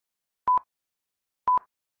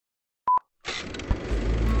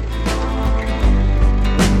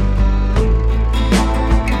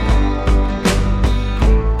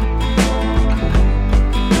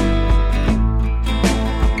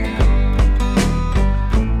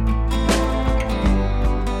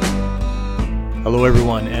Hello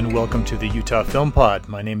everyone, and welcome to the Utah Film Pod.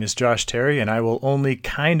 My name is Josh Terry, and I will only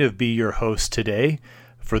kind of be your host today.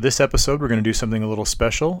 For this episode, we're going to do something a little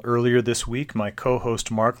special. Earlier this week, my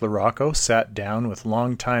co-host Mark LaRocco sat down with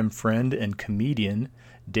longtime friend and comedian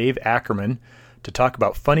Dave Ackerman to talk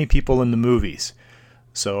about funny people in the movies.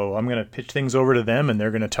 So I'm going to pitch things over to them, and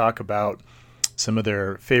they're going to talk about some of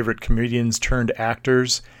their favorite comedians turned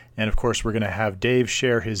actors. And of course, we're going to have Dave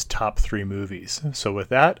share his top 3 movies. So with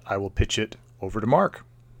that, I will pitch it over to Mark.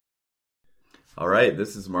 All right,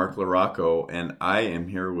 this is Mark LaRocco, and I am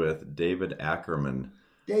here with David Ackerman.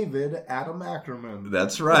 David Adam Ackerman.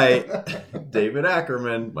 That's right. David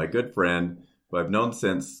Ackerman, my good friend, who I've known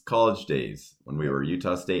since college days when we were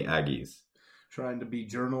Utah State Aggies. Trying to be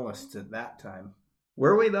journalists at that time.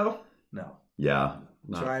 Were we, though? No. Yeah.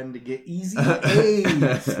 Trying to get easy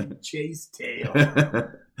A's. Chase tail.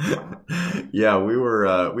 Yeah, we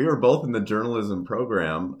were both in the journalism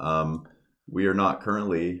program. We are not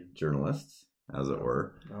currently journalists, as it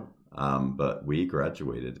were. No. But we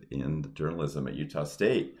graduated in journalism at Utah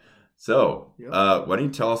State. So, yep. Why don't you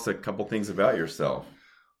tell us a couple things about yourself?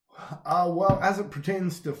 Well, as it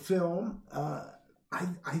pertains to film, I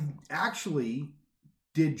actually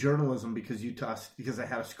did journalism because I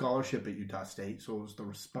had a scholarship at Utah State, so it was the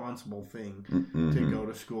responsible thing to go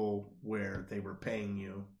to school where they were paying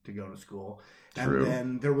you to go to school. True. And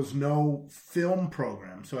then there was no film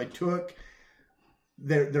program, so I took.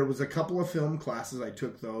 There was a couple of film classes. I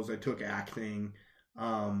took those. I took acting,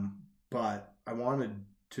 but I wanted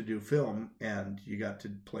to do film, and you got to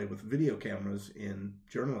play with video cameras in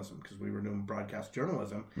journalism because we were doing broadcast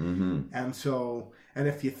journalism. Mm-hmm. And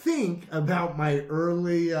if you think about my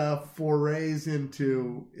early forays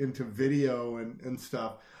into video and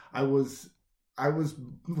stuff, I was,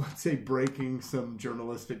 let's say, breaking some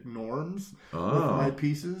journalistic norms with my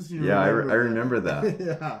pieces. I remember that.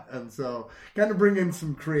 Yeah, and so kind of bringing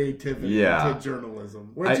some creativity to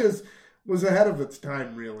journalism, which was ahead of its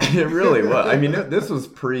time, really. It really was. I mean, this was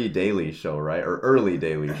pre-Daily Show, right? Or early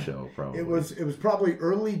Daily Show, probably. It was probably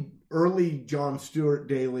early Jon Stewart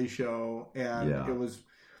Daily Show, and it was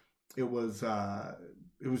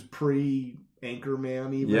pre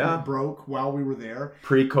Anchorman even. Yeah. It broke while we were there.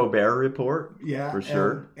 Pre-Colbert Report. Yeah, for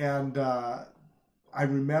sure. And I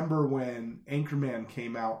remember when Anchorman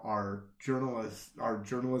came out, our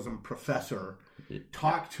journalism professor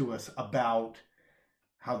talked to us about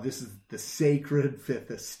how this is the sacred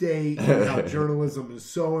 5th estate, and how journalism is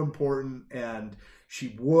so important, and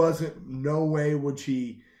no way would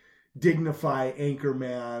she dignify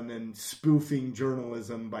Anchorman and spoofing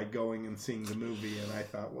journalism by going and seeing the movie. And I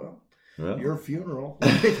thought, well, your funeral.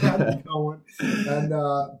 I'm going. And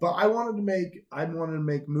but I wanted to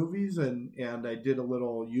make movies, and I did a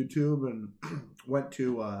little YouTube and went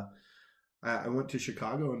to I went to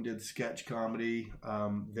Chicago and did sketch comedy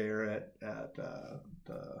there at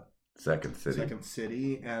the Second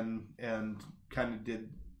City, and kind of did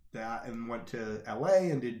that, and went to LA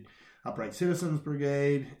and did Upright Citizens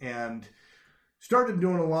Brigade, and started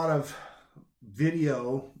doing a lot of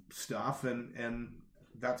video stuff, and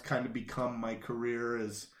that's kind of become my career,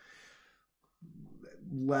 as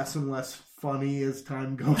less and less funny as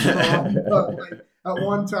time goes on. But at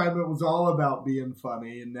one time it was all about being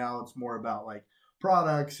funny, and now it's more about like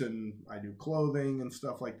products, and I do clothing and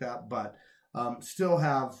stuff like that, but still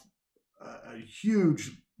have a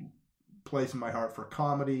huge place in my heart for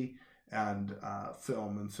comedy and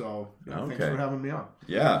film, and so thanks for having me on.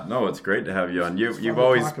 Yeah, no, it's great to have you on. You've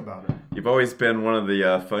always been one of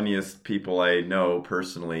the funniest people I know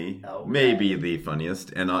personally, maybe the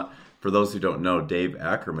funniest. And for those who don't know, Dave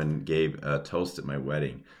Ackerman gave a toast at my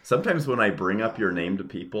wedding. Sometimes when I bring up your name to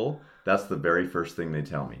people, that's the very first thing they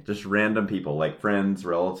tell me. Just random people, like friends,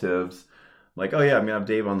 relatives, like, oh yeah, I'm gonna have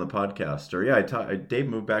Dave on the podcast, or Dave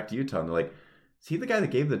moved back to Utah, and they're like, is he the guy that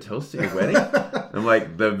gave the toast at your wedding? I'm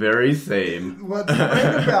like, the very same. What's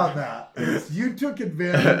great about that is you took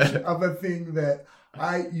advantage of a thing that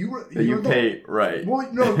you pay, right.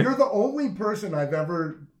 Well, no, you're the only person I've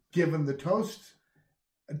ever given the toast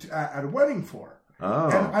at a wedding for. Oh.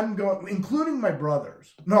 And I'm going, including my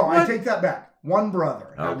brothers. No, what? I take that back. One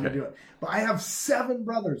brother had to do it. But I have 7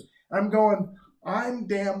 brothers. I'm going, I'm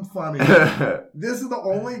damn funny. This is the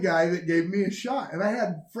only guy that gave me a shot. And I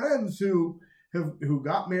had friends who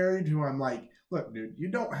got married, who I'm like, look, dude, you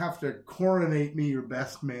don't have to coronate me your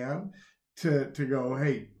best man to go,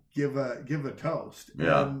 hey, give a toast.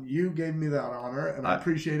 Yeah. And you gave me that honor, and I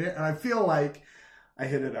appreciate it. And I feel like I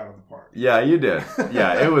hit it out of the park. Yeah, you did.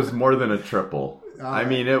 Yeah, it was more than a triple. I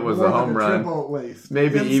mean, it was a home run. Triple at least.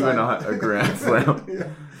 Maybe even a grand slam. Yeah.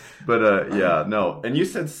 But no. And you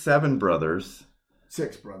said 7 brothers.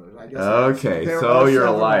 6 brothers. I guess. Okay, so you're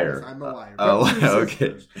a liar. I'm a liar.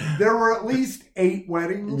 Okay. There were at least 8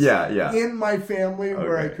 weddings yeah. in my family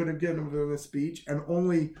where I could have given them a speech, and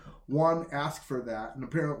only one asked for that. And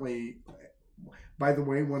apparently, by the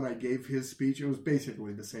way, when I gave his speech, it was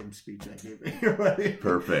basically the same speech I gave everybody.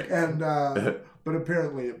 Perfect. And but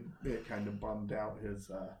apparently, it kind of bummed out his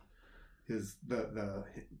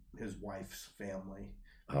wife's family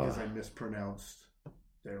because I mispronounced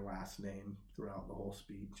their last name throughout the whole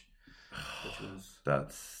speech, which was...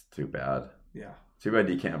 That's too bad. Yeah. Too bad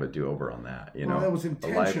you can't have a do-over on that, you know? Well, it was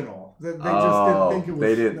intentional. They just didn't think it was...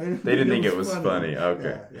 They didn't think it was funny.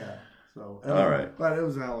 Okay. Yeah. So, all right. But it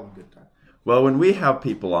was a hell of a good time. Well, when we have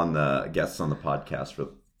people guests on the podcast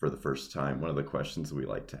for the first time, one of the questions we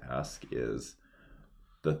like to ask is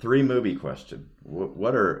the 3 movie question.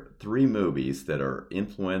 What are 3 movies that are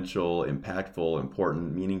influential, impactful,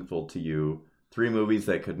 important, meaningful to you? 3 movies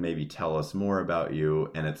that could maybe tell us more about you,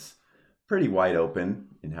 and it's pretty wide open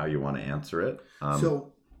in how you want to answer it.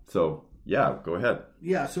 So yeah, go ahead.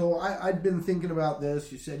 Yeah, so I'd been thinking about this.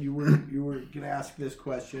 You said you were going to ask this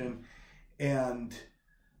question, and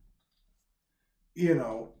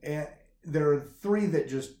there are 3 that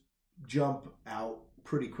just jump out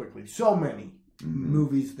pretty quickly. So many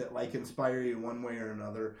movies that inspire you one way or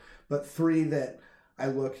another, but 3 that I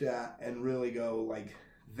looked at and really go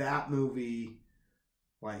that movie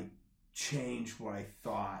changed what I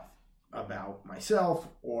thought about myself,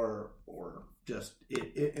 or just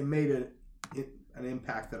it made an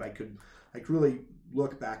impact that I could really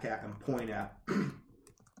look back at and point at.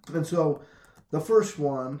 And so the first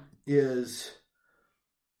one is,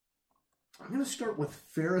 I'm going to start with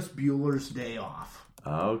Ferris Bueller's Day Off.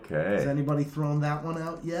 Okay. Has anybody thrown that one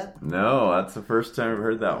out yet? No, that's the first time I've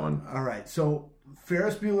heard that one. All right. So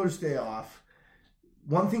Ferris Bueller's Day Off.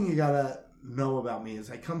 One thing you got to know about me is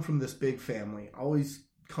I come from this big family, always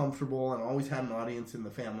comfortable and always had an audience in the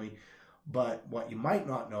family. But what you might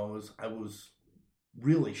not know is I was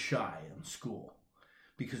really shy in school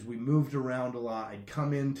because we moved around a lot. I'd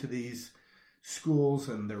come into these schools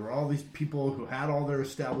and there were all these people who had all their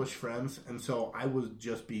established friends, and so I would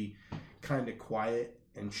just be kind of quiet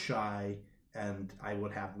and shy, and I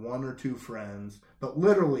would have 1 or 2 friends, but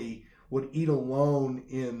literally would eat alone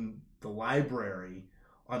in the library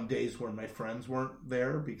on days where my friends weren't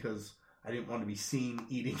there because I didn't want to be seen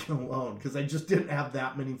eating alone because I just didn't have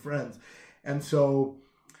that many friends. And so,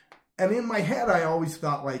 and in my head, I always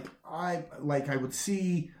thought I would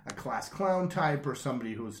see a class clown type or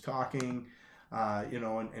somebody who was talking,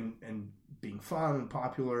 and being fun and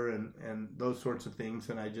popular and those sorts of things.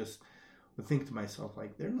 And I just would think to myself,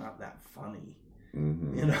 they're not that funny,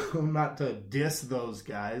 not to diss those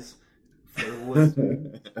guys. For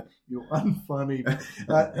listening, you unfunny.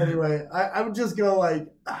 Anyway, I would just go I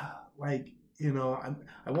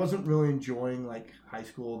wasn't really enjoying high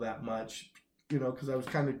school that much, because I was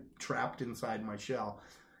kind of trapped inside my shell.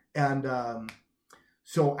 And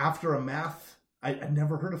so after a math, I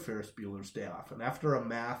never heard of Ferris Bueller's Day Off. And after a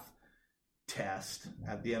math test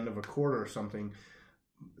at the end of a quarter or something,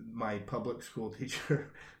 my public school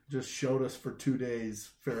teacher just showed us for 2 days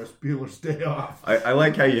Ferris Bueller's Day Off. I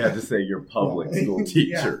like how you had to say your public school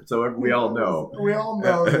teacher, so we all know. We all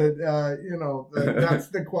know that that's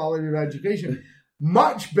the quality of education.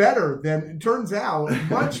 Much better than, it turns out,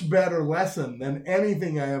 much better lesson than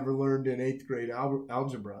anything I ever learned in 8th grade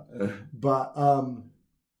algebra. But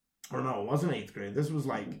or no, it wasn't 8th grade. This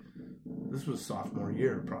was sophomore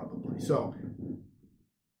year probably. So.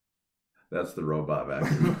 That's the robot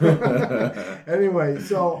vacuum. Anyway,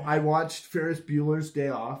 so I watched Ferris Bueller's Day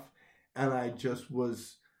Off, and I just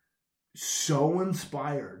was so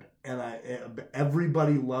inspired. And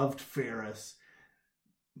everybody loved Ferris.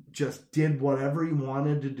 Just did whatever he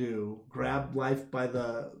wanted to do, grabbed life by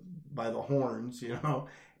the horns,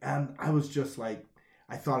 And I was just I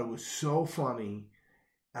thought it was so funny,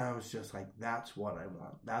 and I was just that's what I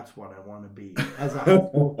want. That's what I want to be as a high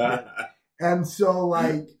school kid. And so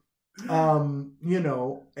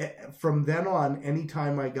from then on,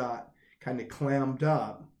 anytime I got kind of clammed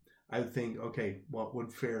up, I would think, okay, what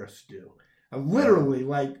would Ferris do? I'm literally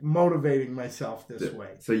motivating myself this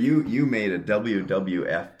way. So you made a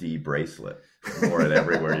WWFD bracelet and wore it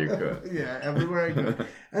everywhere you could. Yeah, everywhere I could.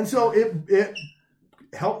 And so it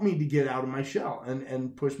helped me to get out of my shell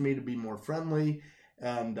and pushed me to be more friendly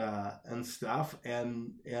and stuff.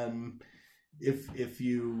 And if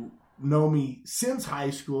you know me since high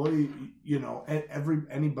school,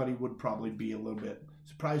 anybody would probably be a little bit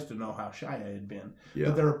surprised to know how shy I had been. Yeah.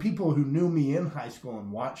 But there are people who knew me in high school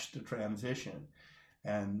and watched the transition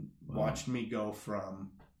and watched me go from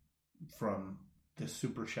this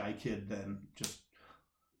super shy kid then just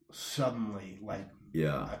suddenly like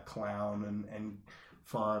a clown and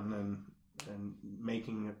fun and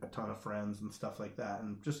making a ton of friends and stuff like that,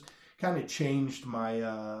 and just kind of changed my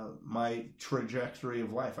my trajectory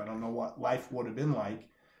of life. I don't know what life would have been like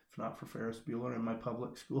if not for Ferris Bueller and my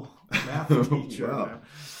public school math teacher. Wow.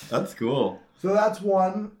 That's cool. So that's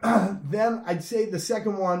one. Then I'd say the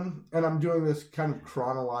second one, and I'm doing this kind of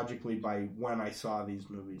chronologically by when I saw these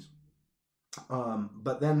movies.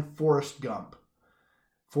 But then Forrest Gump.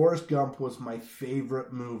 Forrest Gump was my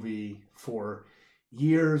favorite movie for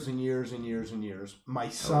years and years and years and years. My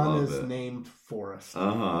son is named Forrest.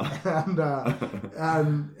 And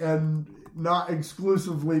not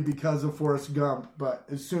exclusively because of Forrest Gump, but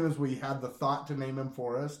as soon as we had the thought to name him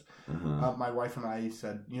Forrest, my wife and I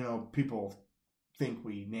said, people think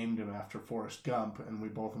we named him after Forrest Gump, and we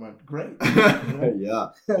both went, great.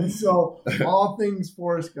 Yeah. And so all things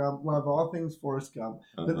Forrest Gump, love all things Forrest Gump.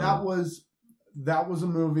 But that was a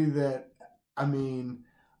movie that, I mean,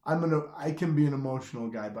 I can be an emotional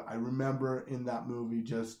guy, but I remember in that movie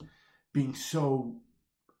just being so,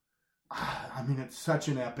 I mean, it's such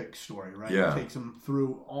an epic story, right? Yeah. It takes him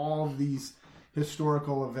through all of these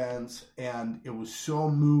historical events, and it was so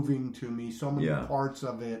moving to me. So many parts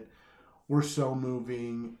of it were so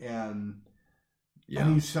moving, and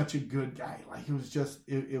he's such a good guy. Like it was just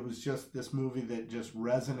this movie that just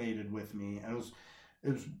resonated with me, and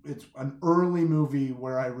it's an early movie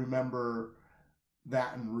where I remember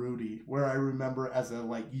that and Rudy, where I remember as a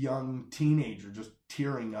like young teenager just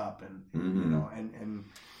tearing up and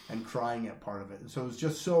and crying at part of it. And so it was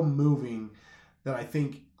just so moving that I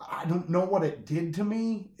think, I don't know what it did to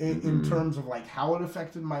me in terms of like how it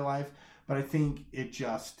affected my life, but I think it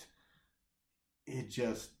just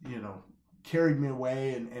carried me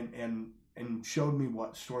away and showed me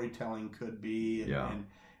what storytelling could be. And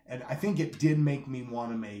I think it did make me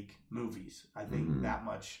want to make movies. I think that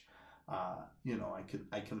much, I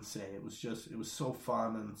can say it was so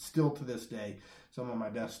fun, and still to this day, some of my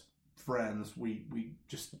best friends, we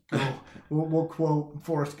just go, we'll quote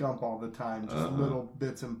Forrest Gump all the time, just little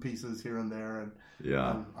bits and pieces here and there, and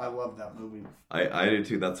I love that movie. I do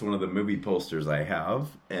too. That's one of the movie posters I have,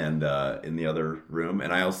 and in the other room,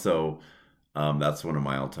 and I also that's one of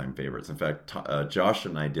my all-time favorites. In fact, Josh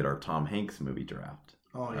and I did our Tom Hanks movie draft.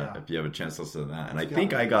 Oh yeah! If you have a chance to listen to that, and I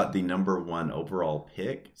think I got the number one overall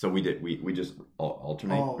pick. So we just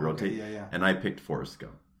alternate, rotate, and I picked Forrest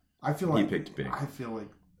Gump. I feel like he picked Big. I feel like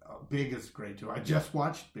Big is great too. I just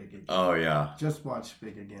watched Big again. Oh yeah, just watched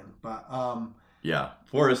Big again. But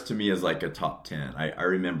Forrest to me is like a top 10. I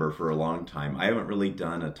remember for a long time. I haven't really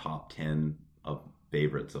done a top 10 of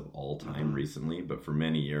favorites of all time recently, but for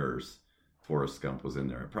many years, Forrest Gump was in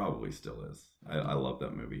there. It probably still is. I love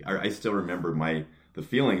that movie. I still remember the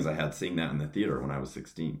feelings I had seeing that in the theater when I was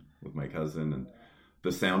 16 with my cousin, and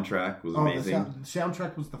the soundtrack was amazing. The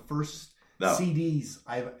soundtrack was the first CDs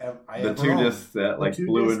I the two disc set, like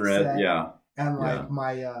blue and red, and like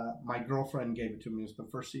my girlfriend gave it to me. It was the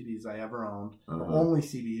first CDs I ever owned, the only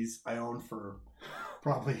CDs I owned for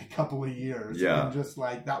probably a couple of years. And just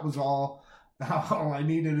like that was all I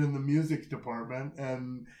needed in the music department,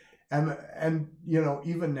 and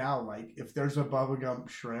even now, like if there's a Bubba Gump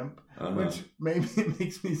Shrimp, which maybe it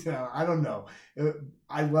makes me sound, I don't know.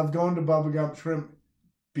 I love going to Bubba Gump Shrimp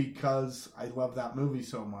because I love that movie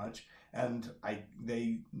so much. And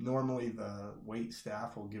normally the wait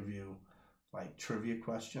staff will give you like trivia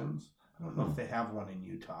questions. I don't know if they have one in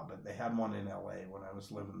Utah, but they had one in LA when I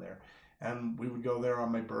was living there. And we would go there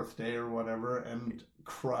on my birthday or whatever and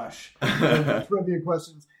crush trivia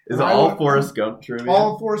questions. Is it all Forrest Gump trivia?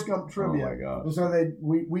 All Forrest Gump trivia. Oh my gosh. And so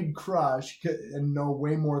we'd crush and know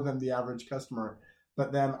way more than the average customer.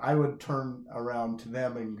 But then I would turn around to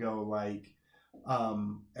them and go like,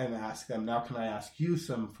 and ask them, now can I ask you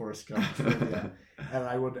some Forrest Gump trivia? And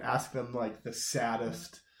I would ask them like the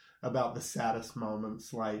saddest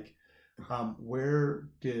moments, like where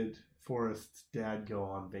did Forrest's dad go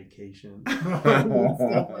on vacation? Stuff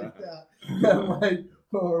like that. And like,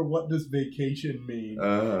 or what does vacation mean?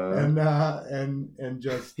 And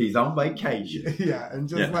just he's on vacation. And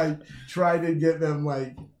just like try to get them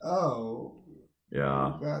like, what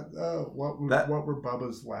were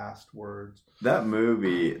Bubba's last words? That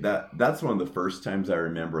movie, that's one of the first times I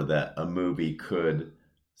remember that a movie could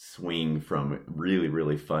swing from really,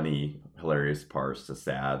 really funny, hilarious parts to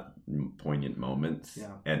sad, poignant moments.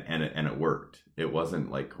 And it worked. It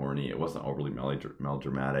wasn't like corny. It wasn't overly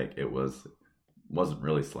melodramatic. It wasn't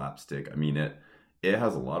really slapstick. I mean, it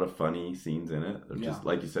has a lot of funny scenes in it. They're just,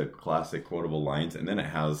 like you said, classic quotable lines. And then it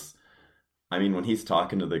has, I mean, when he's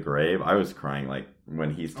talking to the grave, I was crying like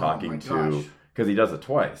when he's talking to because he does it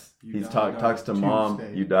twice. He talks to mom.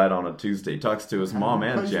 You died on a Tuesday. Talks to his mom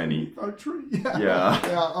and Jenny. Yeah.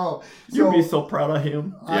 Oh, you'd be so proud of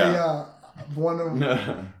him. Yeah. One of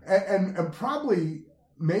and probably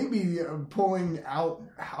maybe pulling out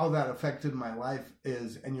how that affected my life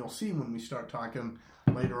is, and you'll see when we start talking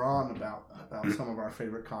later on about some of our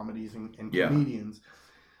favorite comedies and comedians,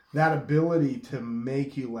 that ability to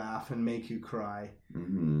make you laugh and make you cry.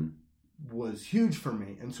 Mm-hmm. Was huge for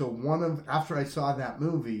me. And so after I saw that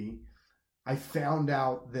movie, I found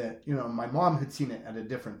out that, my mom had seen it at a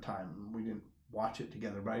different time. We didn't watch it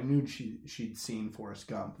together, but I knew she'd seen Forrest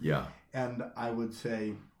Gump. Yeah. And I would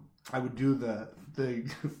do the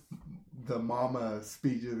mama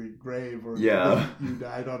speech of the grave, or you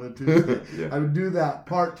died on a Tuesday. Yeah. I would do that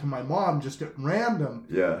part to my mom just at random.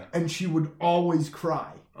 Yeah. And she would always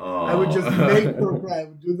cry. Oh. I would just make her cry. I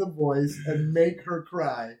would do the voice and make her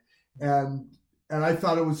cry. And I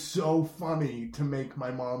thought it was so funny to make my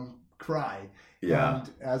mom cry. Yeah,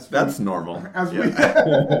 and that's normal. As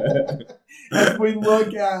we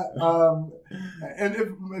look at, and if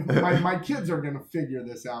my kids are going to figure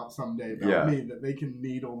this out someday about me, that they can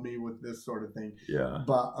needle me with this sort of thing. Yeah.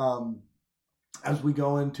 But as we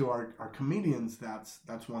go into our comedians, that's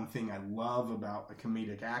one thing I love about a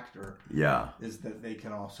comedic actor. Yeah, is that they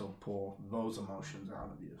can also pull those emotions out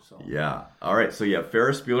of you. So yeah. All right. So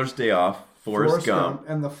Ferris Bueller's Day Off, Forrest Gump,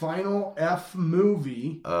 and the final F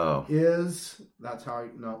movie is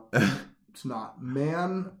it's not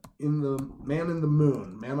Man on the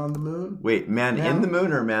Moon. Wait, Man in the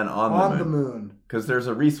Moon or Man on the Moon? Because there's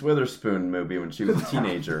a Reese Witherspoon movie when she was a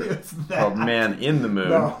teenager called Man in the Moon.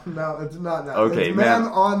 No, it's not that. Okay, it's Man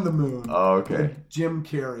on the Moon. Oh, okay. Jim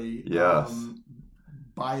Carrey. Yes.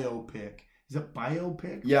 Biopic. Is it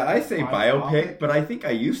biopic? Yeah, I say biopic, but I think I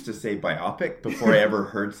used to say biopic before I ever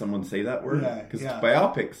heard someone say that word. Because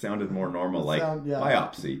biopic sounded more normal,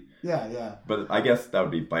 biopsy. Yeah. But I guess that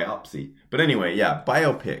would be biopsy. But anyway,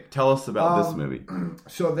 biopic. Tell us about this movie.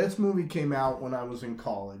 So this movie came out when I was in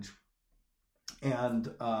college. And,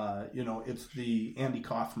 it's the Andy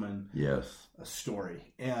Kaufman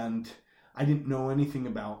story. And I didn't know anything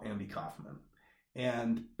about Andy Kaufman.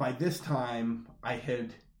 And by this time, I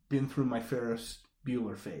had been through my Ferris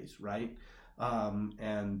Bueller phase, right?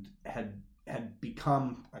 And had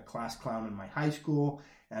become a class clown in my high school.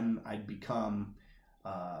 And I'd become,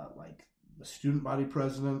 the student body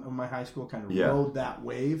president of my high school, kind of rode that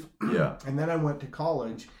wave. Yeah. And then I went to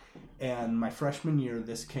college. And my freshman year,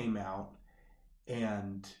 this came out.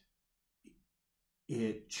 And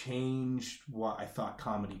it changed what I thought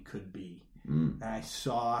comedy could be. And I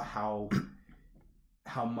saw how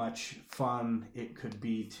much fun it could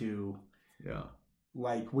be to,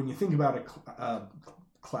 when you think about a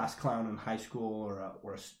class clown in high school or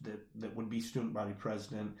that would be student body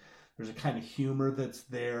president, there's a kind of humor that's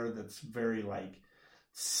there that's very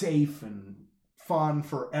safe and fun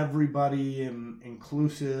for everybody and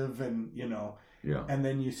inclusive and, Yeah. And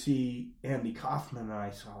then you see Andy Kaufman, and I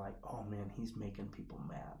saw oh man, he's making people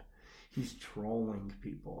mad. He's trolling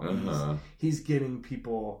people. Uh-huh. He's getting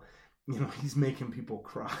people, he's making people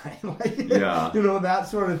cry. That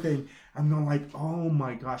sort of thing. I'm going oh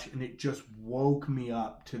my gosh. And it just woke me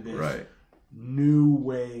up to this new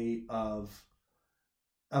way of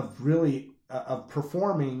really, of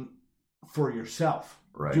performing for yourself.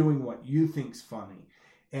 Right. Doing what you think's funny.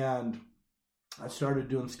 And I started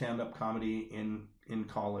doing stand-up comedy in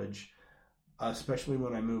college, especially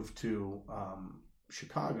when I moved to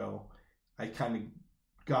Chicago. I kind of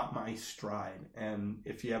got my stride. And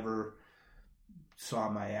if you ever saw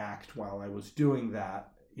my act while I was doing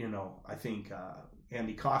that, I think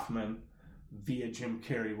Andy Kaufman via Jim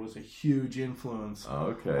Carrey was a huge influence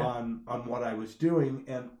on what I was doing.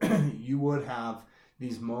 And you would have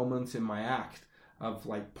these moments in my act of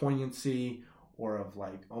poignancy, or of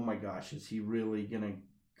oh my gosh, is he really gonna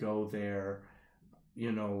go there?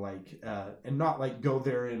 And not go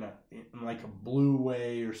there in a blue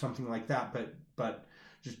way or something like that, but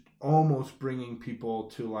just almost bringing people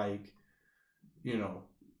to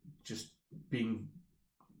just being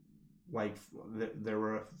there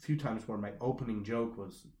were a few times where my opening joke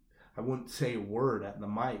was I wouldn't say a word at the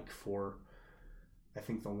mic for, I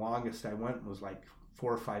think the longest I went was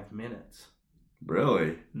 4 or 5 minutes.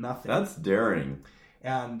 Really? Nothing. That's daring.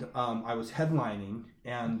 And I was headlining,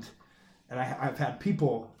 and I've had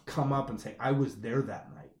people come up and say, I was there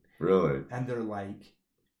that night. Really? And they're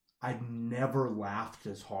I've never laughed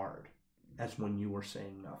as hard as when you were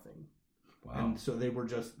saying nothing. Wow. And so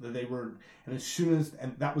and as soon as,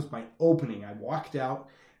 and that was my opening, I walked out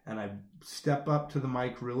and I step up to the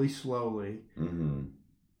mic really slowly. Mm-hmm.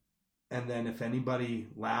 And then if anybody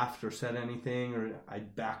laughed or said anything, or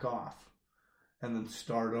I'd back off and then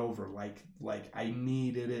start over. Like I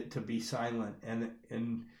needed it to be silent.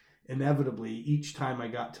 And inevitably, each time I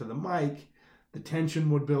got to the mic, the tension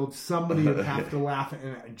would build. Somebody would have to laugh,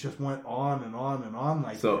 and it just went on and on and on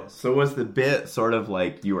like this. So was the bit sort of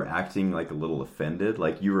like you were acting like a little offended,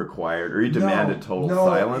 like you required or you demanded total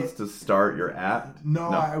silence to start your act? No,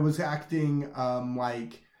 I was acting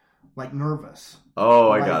like nervous.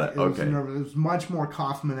 Oh, I got it. Okay. It was much more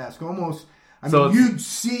Kaufman-esque. Almost, mean, you'd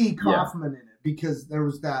see Kaufman in it because there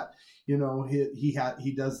was that,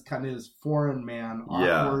 he does kind of his foreign man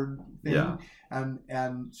awkward thing. Yeah.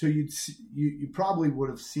 And so you probably would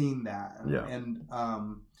have seen that. And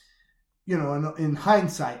in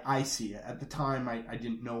hindsight, I see it. At the time, I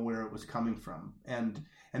didn't know where it was coming from. And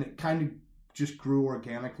it kind of just grew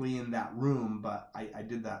organically in that room, but I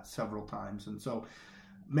did that several times. And so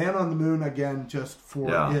Man on the Moon, again, just for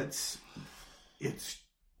it's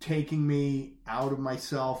taking me out of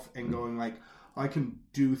myself and going like, I can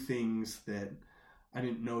do things that I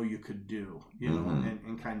didn't know you could do,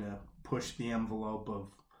 and kind of push the envelope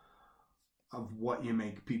of what you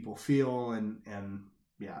make people feel. And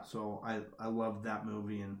so I love that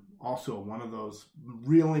movie, and also one of those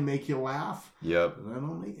really make you laugh. Yep.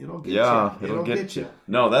 It'll get you. It'll get you.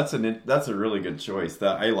 No, that's a really good choice.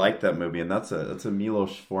 I like that movie, and that's a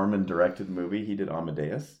Milos Forman directed movie. He did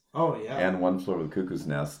Amadeus. Oh yeah. And One Flew Over the Cuckoo's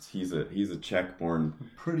Nest. He's a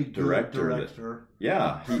Czech-born pretty good director.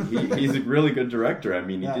 He's a really good director. I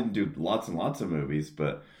mean, he didn't do lots and lots of movies,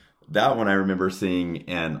 but that one I remember seeing,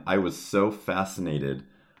 and I was so fascinated.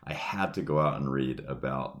 I had to go out and read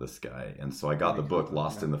about this guy. And so I got the book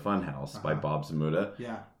Lost in the Funhouse by Bob Zmuda.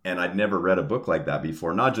 Yeah. And I'd never read a book like that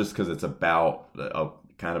before, not just because it's about a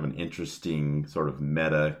kind of an interesting sort of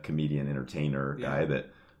meta comedian entertainer guy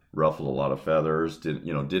that ruffled a lot of feathers,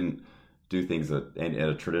 didn't do things in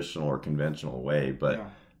a traditional or conventional way, but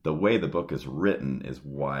the way the book is written is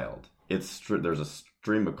wild. There's a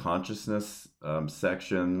stream of consciousness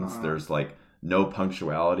sections. There's like no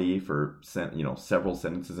punctuality for several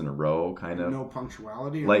sentences in a row, kind of. No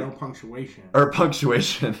punctuality or no punctuation? Or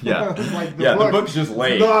punctuation, yeah. The book's just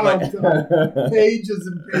late. Pages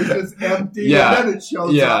and pages empty, and then it shows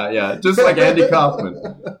up. Yeah, just like Andy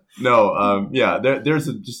Kaufman. No, there's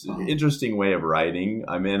just an interesting way of writing.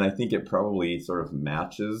 I mean, I think it probably sort of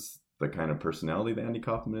matches the kind of personality that Andy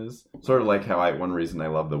Kaufman is. Sort of like how one reason I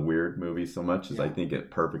love the Weird movie so much is I think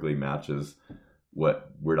it perfectly matches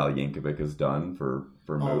what Weird Al Yankovic has done for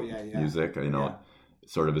music,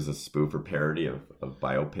 sort of as a spoof or parody of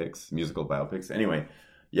biopics, musical biopics. Anyway,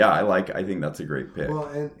 I think that's a great pick. Well,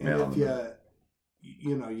 and if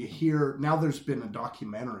you hear, now there's been a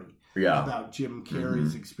documentary about Jim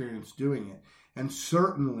Carrey's experience doing it. And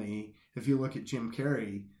certainly, if you look at Jim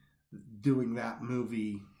Carrey, doing that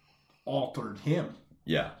movie altered him.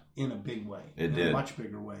 Yeah. In a big way. It did. A much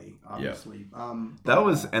bigger way, obviously. Yeah.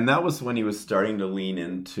 That was when he was starting to lean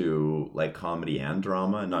into like comedy and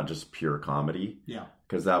drama, not just pure comedy. Yeah.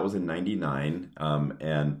 Because that was in 99.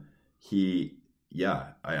 And he,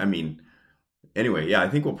 I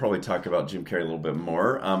think we'll probably talk about Jim Carrey a little bit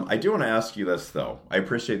more. I do want to ask you this, though. I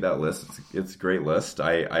appreciate that list. It's a great list.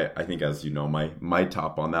 I think, as you know, my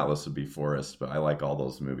top on that list would be Forrest, but I like all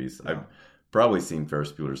those movies. Yeah. I've probably seen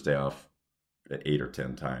Ferris Bueller's Day Off 8 or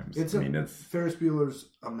 10 times. Ferris Bueller's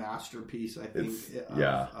a masterpiece, I think,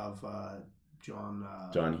 of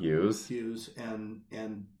John Hughes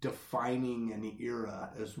and defining an era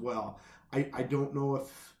as well. I don't know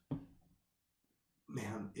if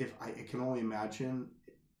I can only imagine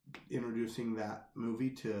introducing that movie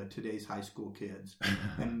to today's high school kids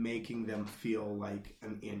and making them feel like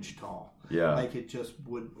an inch tall. Yeah. Like it just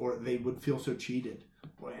would, or they would feel so cheated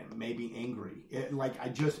and maybe angry. I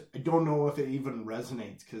don't know if it even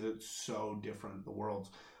resonates because it's so different, the worlds.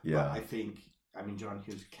 Yeah. But I think, John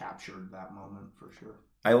Hughes captured that moment for sure.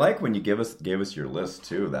 I like when you gave us your list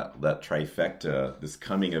too, that trifecta, this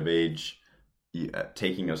coming of age,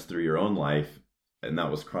 taking us through your own life. And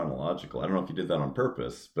that was chronological. I don't know if you did that on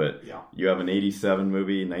purpose, but you have an 87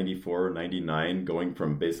 movie, 94, 99, going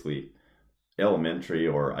from basically elementary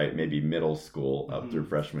or maybe middle school up through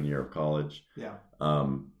freshman year of college. Yeah.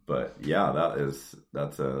 But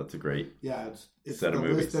that's a great it's set of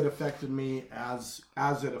movies. List that affected me as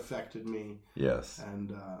it affected me. Yes.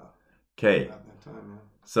 And okay. At that time,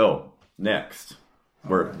 So next,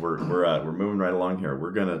 we're moving right along here.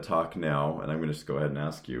 We're gonna talk now, and I'm gonna just go ahead and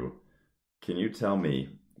ask you. Can you tell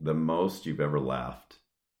me the most you've ever laughed?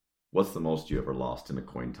 What's the most you ever lost in a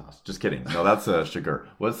coin toss? Just kidding. No, that's a sugar.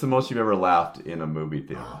 What's the most you've ever laughed in a movie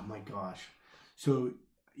theater? Oh my gosh. So,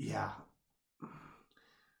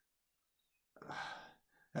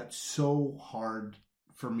 That's so hard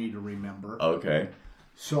for me to remember. Okay.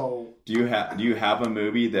 So do you have a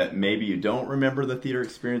movie that maybe you don't remember the theater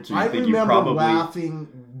experience? Or you I think remember you probably... laughing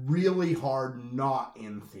really hard not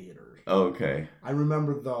in theaters. Okay. I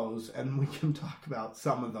remember those, and we can talk about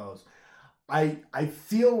some of those. I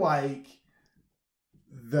feel like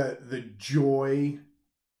the joy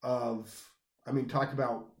of, I mean, talk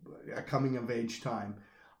about a coming of age time.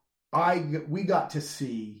 We got to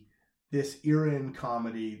see this era in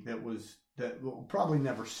comedy that we'll probably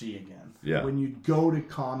never see again. Yeah. When you'd go to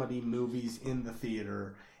comedy movies in the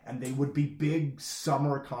theater, and they would be big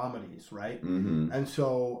summer comedies, right? Mm-hmm. And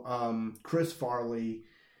so Chris Farley,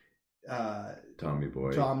 Tommy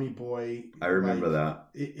Boy. I remember that.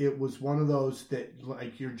 It was one of those that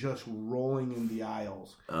like you're just rolling in the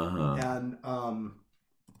aisles. Uh-huh.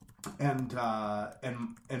 And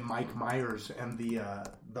Mike Myers and the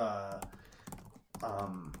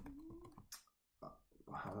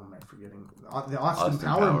how am I forgetting the Austin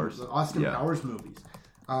Powers movies.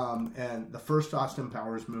 And the first Austin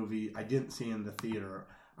Powers movie I didn't see in the theater.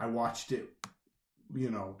 I watched it,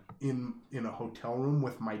 in a hotel room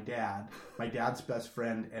with my dad's best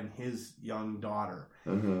friend and his young daughter.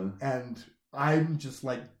 Uh-huh. And I'm just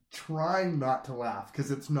like trying not to laugh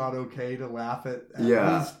because it's not okay to laugh at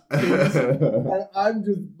yeah. these things. I'm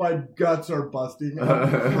just, my guts are busting.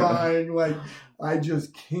 I'm crying. Like, I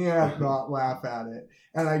just can't not laugh at it.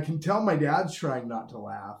 And I can tell my dad's trying not to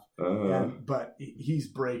laugh, but he's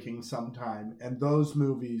breaking sometime. And those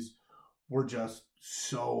movies were just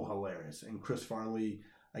so hilarious. And Chris Farley,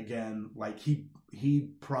 again, like he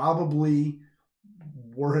probably,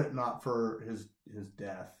 were it not for his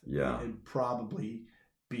death, it'd probably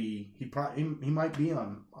be, he might be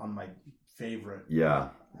on my favorite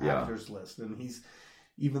actors list. And he's,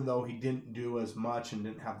 even though he didn't do as much and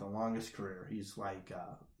didn't have the longest career, he's like,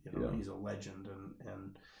 he's a legend.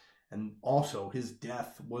 And also his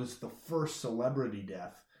death was the first celebrity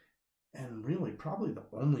death, and really probably the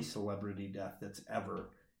only celebrity death that's ever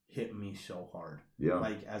hit me so hard. Yeah.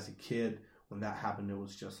 Like as a kid, when that happened, it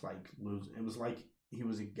was just like losing. It was like he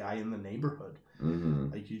was a guy in the neighborhood.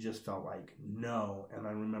 Mm-hmm. Like you just felt like, no. And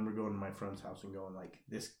I remember going to my friend's house and going like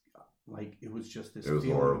this, like it was just this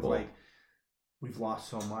feeling horrible. Of like, we've lost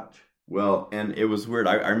so much. Well, and it was weird.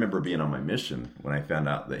 I remember being on my mission when I found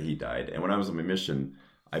out that he died. And when I was on my mission,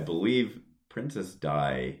 I believe Princess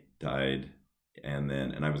Di died,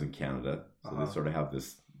 and I was in Canada. So they sort of have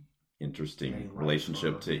this interesting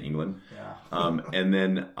relationship to England. Yeah. and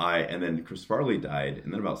then Chris Farley died,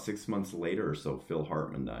 and then about 6 months later or so, Phil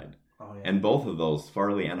Hartman died. Oh, yeah. And both of those,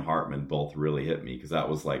 Farley and Hartman, both really hit me because that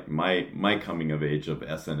was like my coming of age of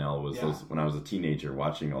SNL was those, when I was a teenager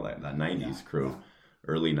watching all that 90s crew,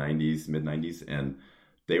 early 90s, mid 90s, and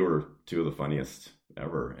they were two of the funniest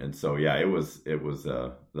ever. And so it was that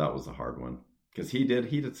was a hard one. Because he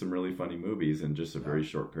did some really funny movies in just a very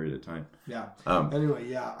short period of time. Yeah.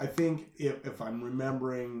 Anyway, I think if I'm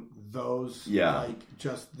remembering those, like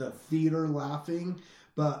just the theater laughing,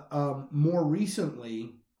 but more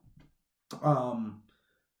recently, I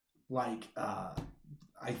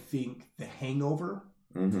think The Hangover,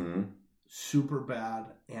 Superbad,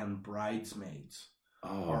 and Bridesmaids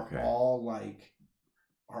are all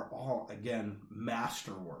again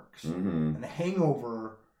masterworks. Mm-hmm. And The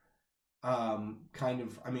Hangover. I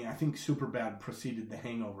think Superbad preceded The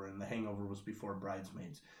Hangover, and The Hangover was before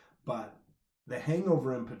Bridesmaids. But The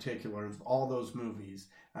Hangover in particular, of all those movies,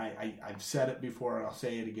 I've said it before and I'll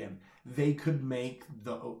say it again, they could make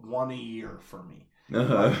the one a year for me.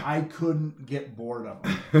 Like, I couldn't get bored of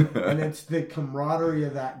them. And it's the camaraderie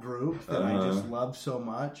of that group that I just love so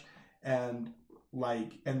much. And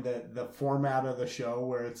the format of the show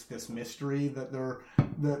where it's this mystery that they're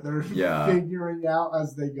figuring out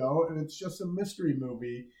as they go, and it's just a mystery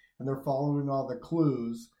movie and they're following all the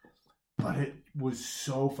clues, but it was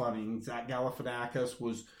so funny. Zach Galifianakis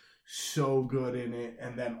was so good in it,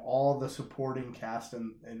 and then all the supporting cast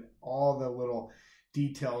and all the little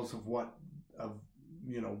details of what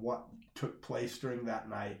took place during that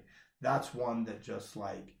night. That's one that just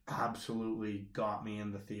like absolutely got me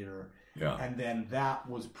in the theater. Yeah. And then that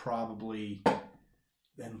was probably,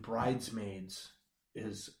 then Bridesmaids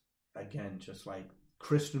is again just like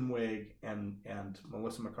Kristen Wiig and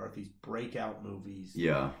Melissa McCarthy's breakout movies.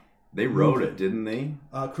 Yeah. They wrote it, didn't they?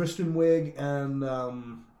 Kristen Wiig and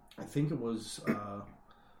I think it was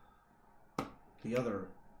the other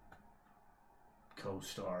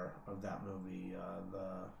co-star of that movie.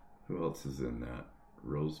 Who else is in that?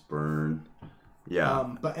 Rose Byrne.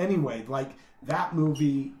 Yeah. But anyway, like that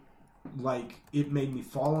movie, like it made me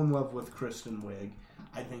fall in love with Kristen Wiig.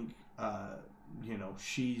 I think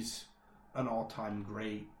she's an all-time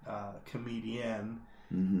great comedian.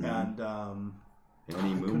 Mm-hmm. And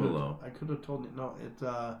Annie Mumolo. I could have told you. No, it's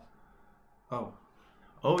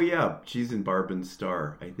Oh yeah, she's in Barb and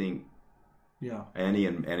Star, I think. Yeah. Annie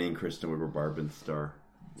and Kristen Wiig were Barb and Star.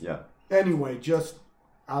 Yeah. Anyway, just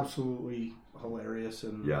absolutely hilarious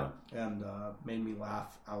and yeah. and made me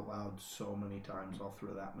laugh out loud so many times all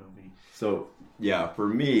through that movie. So yeah, for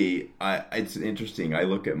me, it's interesting. I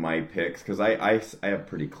look at my picks because I have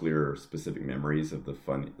pretty clear, specific memories of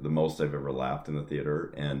the most I've ever laughed in the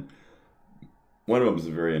theater, and one of them is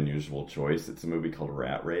a very unusual choice. It's a movie called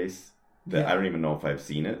Rat Race that I don't even know if I've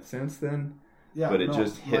seen it since then. Yeah, but it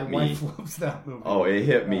just hit me. My wife loves that movie. Oh, it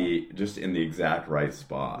hit me just in the exact right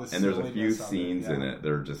spot. And there's a few scenes in it that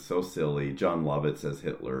are just so silly. John Lovitz as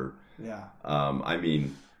Hitler. Yeah. I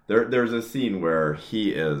mean, there's a scene where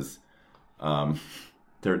he is,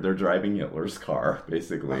 they're driving Hitler's car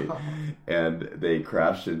basically, and they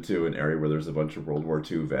crash into an area where there's a bunch of World War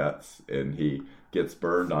II vets, and he gets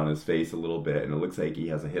burned on his face a little bit, and it looks like he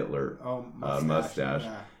has a Hitler mustache.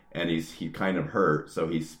 Yeah. And he kind of hurt, so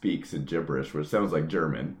he speaks in gibberish, which sounds like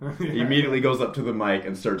German. He immediately goes up to the mic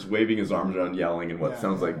and starts waving his arms around, yelling in what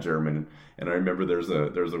sounds like German. And I remember there's a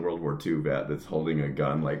World War II vet that's holding a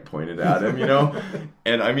gun, like pointed at him, you know.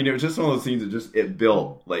 And I mean, it was just one of those scenes that it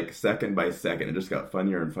built like second by second. It just got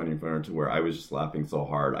funnier and funnier and funnier to where I was just laughing so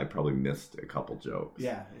hard I probably missed a couple jokes.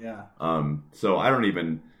 Yeah, yeah. So I don't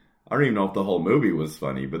even know if the whole movie was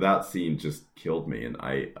funny, but that scene just killed me, and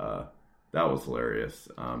that was hilarious.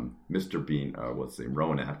 Mr. Bean, what's his name?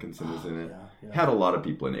 Rowan Atkinson is in it. Yeah. Had a lot of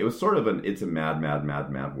people in it. It was sort of it's a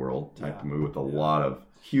mad world type of movie with a lot of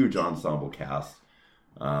huge ensemble cast,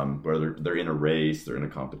 where they're in a race, they're in a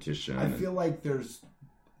competition. I feel like there's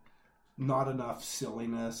not enough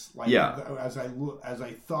silliness. Like as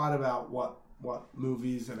I thought about what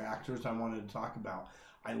movies and actors I wanted to talk about,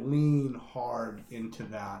 I lean hard into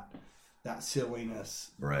that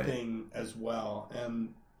silliness thing as well,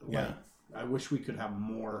 and I wish we could have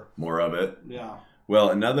more of it. Yeah.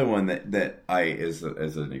 Well, another one that is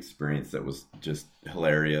an experience that was just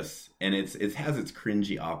hilarious, and it has its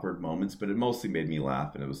cringy, awkward moments, but it mostly made me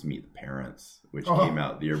laugh. And it was Meet the Parents, which came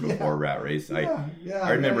out the year before Rat Race. I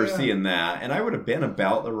remember seeing that, and I would have been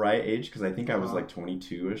about the right age because I think I was like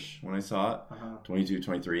 22ish when I saw it, 22,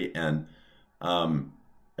 23, and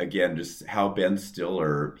again, just how Ben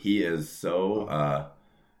Stiller, he is so.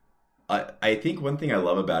 I think one thing I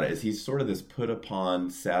love about it is he's sort of this put upon,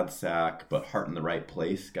 sad sack, but heart in the right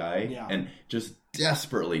place guy, and just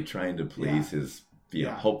desperately trying to please his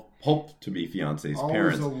hope to be fiance's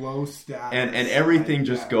parents. Always a low status, and everything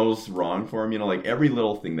just goes wrong for him. You know, like every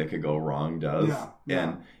little thing that could go wrong does.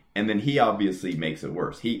 And then he obviously makes it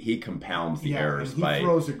worse. He compounds the errors by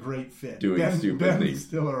throws a great fit. Doing stupid things.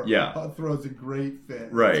 Stiller throws a great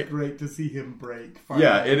fit. Right. It's great to see him break. Finally.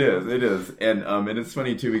 Yeah, it is. And it's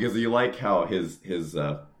funny too because you like how his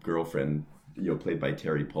girlfriend, played by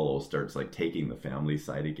Terry Polo, starts like taking the family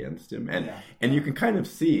side against him. And you can kind of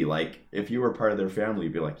see, like, if you were part of their family,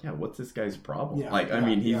 you'd be like, what's this guy's problem? I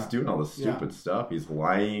mean, he's doing all this stupid stuff. He's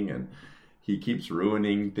lying and he keeps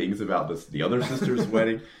ruining things about the other sister's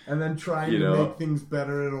wedding. And then trying to make things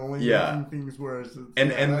better and only making things worse. And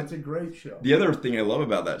that's a great show. The other thing I love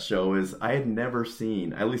about that show is I had never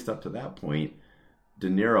seen, at least up to that point, De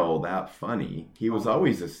Niro that funny. He was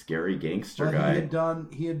always a scary gangster guy.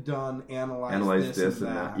 He had done Analyze This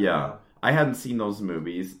and that. Yeah. I hadn't seen those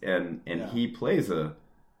movies, and he plays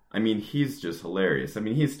he's just hilarious. I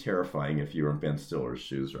mean, he's terrifying if you were in Ben Stiller's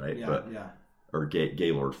shoes, right? Or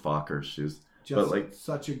Gaylord Fawker's shoes. Just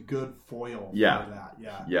such a good foil for that.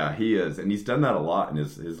 Yeah, he is. And he's done that a lot in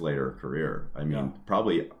his later career. I mean,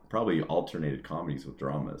 probably alternated comedies with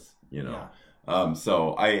dramas,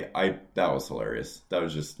 So I that was hilarious. That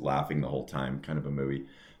was just laughing the whole time, kind of a movie.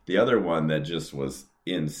 The other one that just was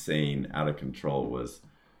insane, out of control was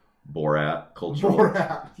Borat,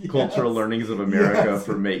 Cultural Learnings of America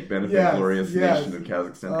for Make Benefit Glorious Nation of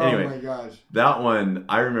Kazakhstan. Anyway, my gosh. That one,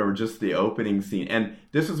 I remember just the opening scene. And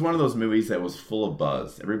this was one of those movies that was full of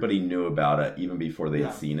buzz. Everybody knew about it even before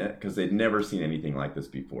they'd seen it because they'd never seen anything like this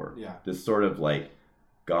before. Yeah. This sort of like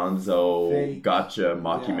gonzo, gotcha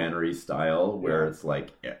mockumentary style where it's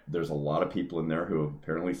like there's a lot of people in there who have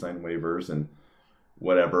apparently signed waivers and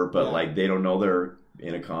whatever, but like they don't know they're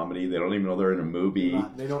in a comedy. They don't even know they're in a movie.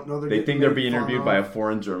 They don't know they think they're being interviewed by a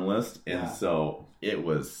foreign journalist. And so it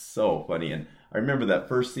was so funny. And I remember that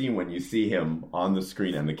first scene when you see him on the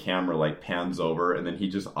screen and the camera like pans over and then he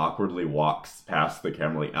just awkwardly walks past the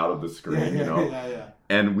camera like out of the screen,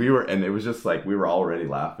 And it was just like we were already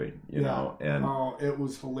laughing, you know. And it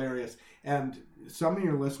was hilarious. And some of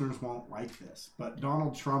your listeners won't like this, but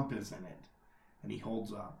Donald Trump is in it. and he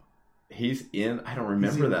holds up. He's in. I don't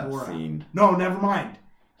remember that Borat. scene. No, never mind.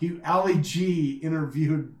 Ali G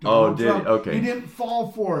interviewed Donald Trump. Okay. He didn't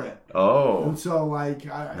fall for it. Oh. And so, like, you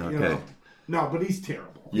know, no, but he's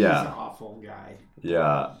terrible. Yeah. He's an awful guy.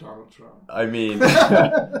 Yeah. Donald Trump. I mean,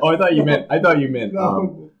 I thought you meant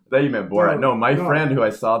Borat. No, my friend who I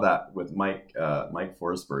saw that with, Mike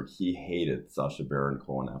Forsberg, he hated Sacha Baron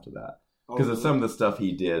Cohen after that. Because of some of the stuff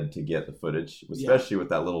he did to get the footage, especially with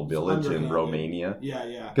that little village in Romania.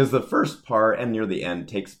 Yeah. Because the first part and near the end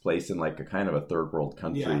takes place in like a kind of a third world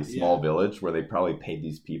country, small village, where they probably paid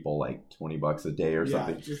these people like $20 a day or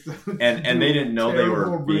something. And they didn't know they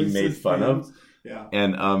were being made fun of. Yeah.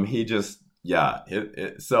 And he just,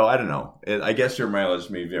 so I don't know. I guess your mileage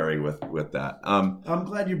may vary with that. I'm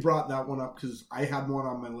glad you brought that one up because I had one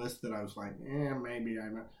on my list that I was like, maybe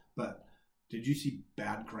I'm. But did you see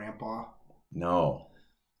Bad Grandpa? No.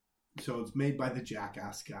 So it's made by the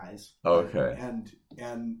Jackass guys. Okay.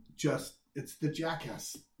 And just it's the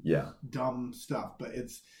Jackass dumb stuff, but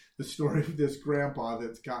it's the story of this grandpa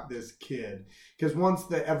that's got this kid. Because once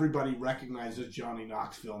everybody recognizes Johnny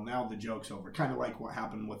Knoxville, now the joke's over. Kind of like what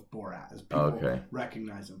happened with Borat, as people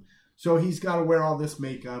recognize him. So he's got to wear all this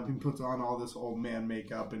makeup. He puts on all this old man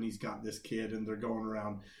makeup, and he's got this kid, and they're going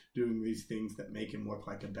around doing these things that make him look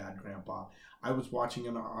like a bad grandpa. I was watching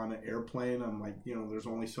it on an airplane. I'm like, there's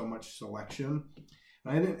only so much selection.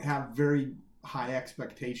 And I didn't have very high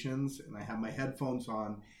expectations, and I have my headphones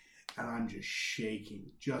on, and I'm just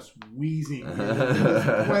shaking, just wheezing in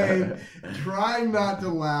this plane, trying not to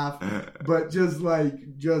laugh, but just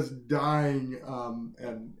dying.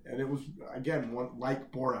 And it was, again,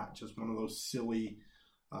 like Borat, just one of those silly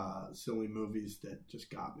movies that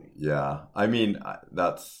just got me. Yeah, I mean,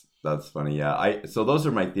 that's funny. Yeah, so those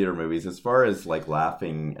are my theater movies. As far as like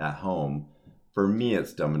laughing at home, for me,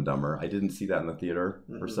 it's Dumb and Dumber. I didn't see that in the theater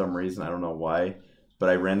for some reason. I don't know why, but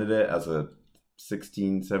I rented it as a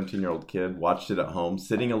 16, 17-year-old kid, watched it at home,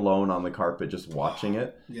 sitting alone on the carpet, just watching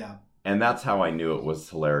it. Yeah. And that's how I knew it was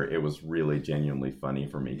hilarious. It was really genuinely funny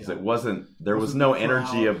for me because there was no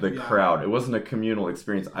energy of the crowd. It wasn't a communal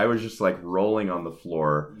experience. I was just like rolling on the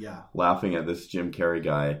floor, laughing at this Jim Carrey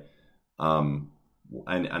guy. And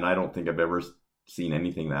I don't think I've ever seen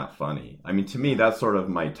anything that funny. I mean, to me, that's sort of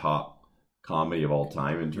my top comedy of all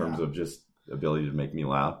time in terms of just ability to make me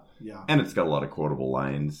laugh. Yeah. And it's got a lot of quotable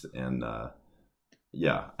lines and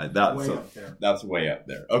that's way up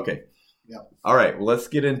there. Okay. Yep. All right. Well, let's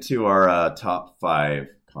get into our top 5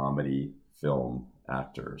 comedy film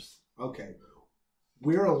actors. Okay.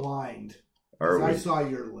 We're aligned. I saw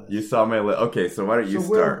your list. You saw my list. Okay. So why don't you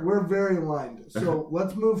start? We're very aligned. So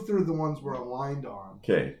let's move through the ones we're aligned on.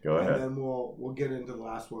 Okay. Go ahead. And then we'll get into the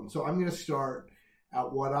last one. So I'm going to start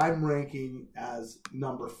at what I'm ranking as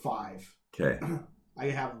number 5. Okay. I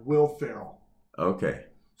have Will Ferrell. Okay.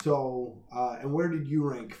 So, and where did you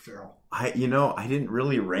rank Ferrell? I didn't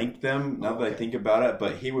really rank them now that I think about it,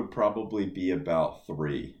 but he would probably be about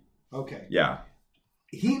 3. Okay. Yeah.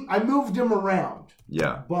 I moved him around.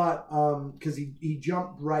 Yeah. But, because he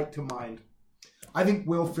jumped right to mind. I think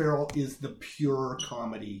Will Ferrell is the pure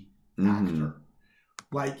comedy actor.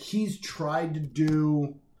 Like, he's tried to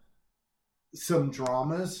do some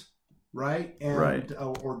dramas, right? And,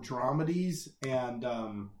 or dramedies, and,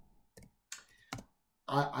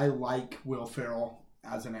 I like Will Ferrell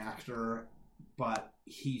as an actor, but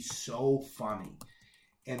he's so funny.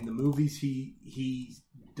 And the movies he's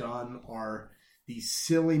done are these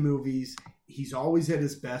silly movies. He's always at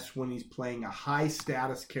his best when he's playing a high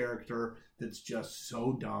status character that's just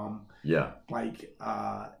so dumb. Yeah. Like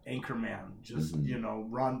Anchorman, just,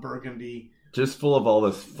 Ron Burgundy. Just full of all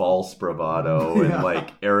this false bravado and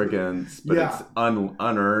like arrogance, but it's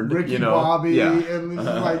unearned. Ricky Bobby and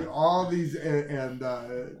like all these and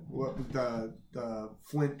what the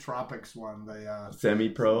Flint Tropics one, the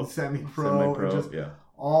semi-pro, just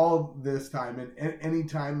all this time and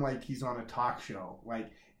anytime like he's on a talk show,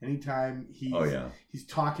 like anytime he's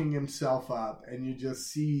talking himself up, and you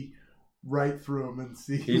just see right through him and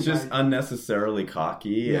see he's just unnecessarily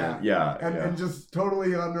cocky and just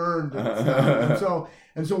totally unearned and stuff.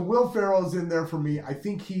 and so Will Ferrell is in there for me. I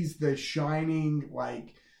think he's the shining,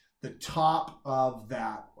 like the top of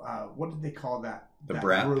that what did they call that, the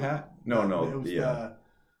brat group? Pack no it was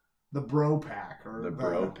the bro pack, or the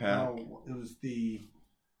bro pack. No, it was the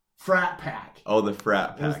frat pack. Oh, the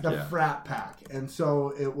frat pack. It was the frat pack. And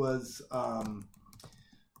so it was all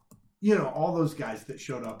those guys that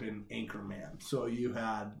showed up in Anchorman. So you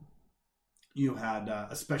had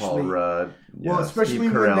especially Paul Rudd, especially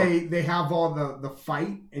when they have all the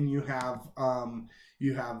fight, and you have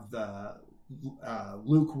the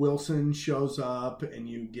Luke Wilson shows up, and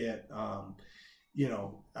you get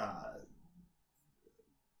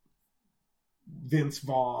Vince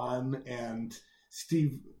Vaughn and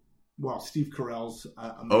Steve Carell's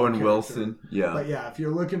Owen Wilson. Yeah. But yeah, if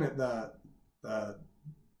you're looking at the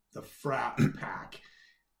frat pack,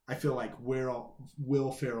 I feel like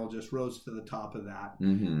Will Ferrell just rose to the top of that.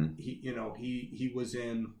 Mm-hmm. He was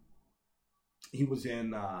in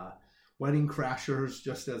Wedding Crashers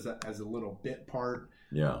just as a little bit part.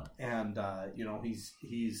 Yeah. And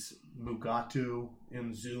he's Mugatu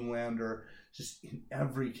in Zoolander. Just in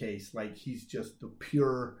every case, like he's just the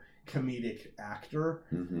pure comedic actor.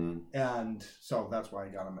 Mm-hmm. And so that's why I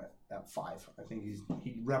got him at 5. I think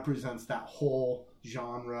he represents that whole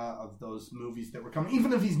genre of those movies that were coming,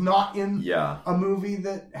 even if he's not in a movie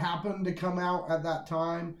that happened to come out at that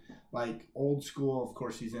time. Like Old School, of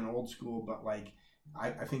course he's in Old School, but like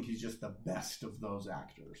I think he's just the best of those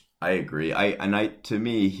actors. I agree. To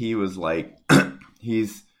me, he was like,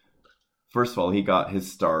 first of all, he got his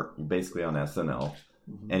start basically on SNL,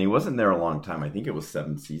 and he wasn't there a long time. I think it was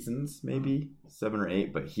 7 seasons, maybe 7 or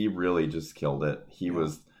 8, but he really just killed it.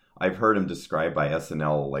 I've heard him described by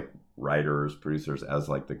SNL, like writers, producers, as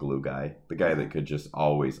like the glue guy, the guy that could just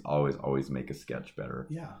always make a sketch better.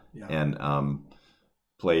 Yeah. And,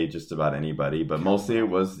 play just about anybody, but mostly it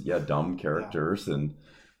was dumb characters and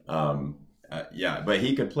but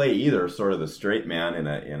he could play either sort of the straight man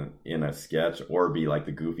in a sketch or be like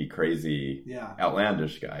the goofy, crazy,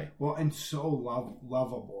 outlandish guy. Well, and so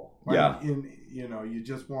lovable. Like, you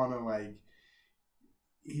just want to like,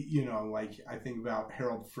 like I think about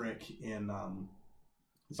Harold Frick in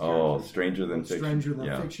Stranger Than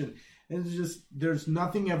Fiction. And it's just there's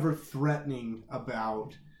nothing ever threatening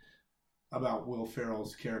about Will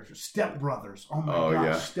Ferrell's character. Step Brothers. Oh my gosh.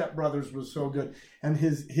 Yeah. Step Brothers was so good. And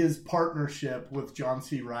his partnership with John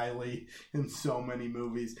C. Reilly in so many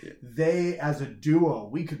movies. Yeah. They, as a duo,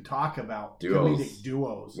 we could talk about comedic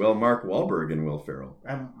duos. Well, Mark Wahlberg and Will Ferrell.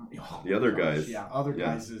 The other guys. Yeah, other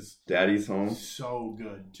guys is Daddy's Home. So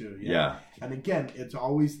good too. Yeah. And again, it's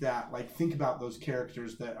always that, like, think about those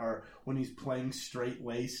characters that are when he's playing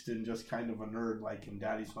straight-laced and just kind of a nerd, like in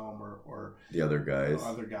Daddy's Home or the other guys.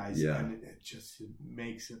 Yeah. And it just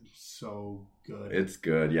makes it so good. It's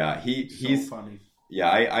good. Yeah. He's funny. Yeah.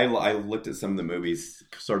 I looked at some of the movies,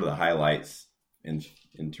 sort of the highlights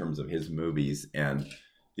in terms of his movies, and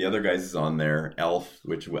the other guys is on there. Elf,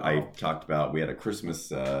 which I talked about. We had a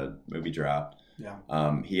Christmas movie draft.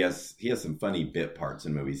 Yeah. He has some funny bit parts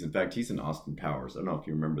in movies. In fact, he's in Austin Powers. I don't know if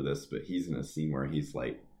you remember this, but he's in a scene where he's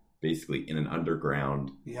like basically in an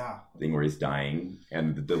underground thing where he's dying,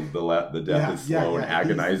 and the death is slow and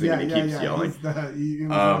agonizing, and he keeps yelling. He's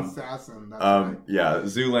an assassin. That's right. Yeah,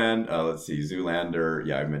 let's see, Zoolander.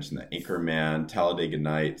 Yeah, I mentioned that. Anchorman, Talladega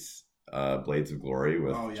Nights, Blades of Glory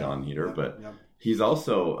with John Heder, but he's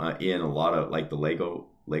also in a lot of like the Lego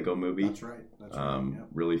movie. That's right.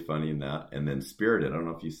 Really funny in that, and then Spirited. I don't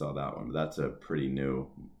know if you saw that one, but that's a pretty new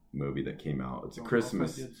movie that came out. It's a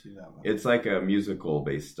Christmas. I did see that one. It's like a musical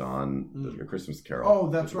based on A Christmas Carol. Oh,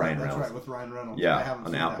 that's right. That's right, with Ryan Reynolds. Yeah,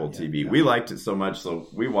 on Apple TV. We liked it so much, so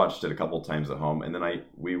we watched it a couple times at home, and then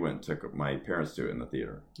we took my parents to it in the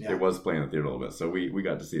theater. Yeah. It was playing in the theater a little bit, so we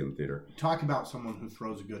got to see it in the theater. Talk about someone who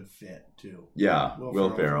throws a good fit too. Yeah,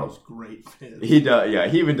 Will Ferrell throws great fit. He does. Yeah,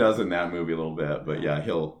 he even does in that movie a little bit, but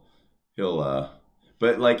he'll.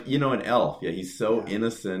 But like, in Elf, he's so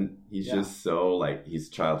innocent. He's just so like, he's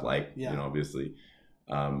childlike, obviously.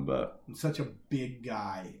 But he's such a big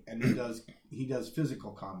guy, and he does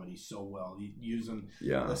physical comedy so well. Using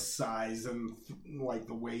the size and like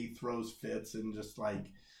the way he throws fits, and just like,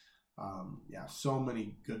 so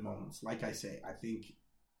many good moments. Like I say, I think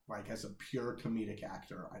like as a pure comedic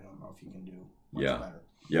actor, I don't know if you can do much better.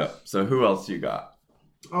 Yeah. So who else you got?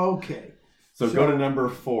 Okay. So go to number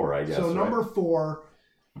 4, I guess. So number 4,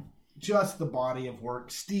 just the body of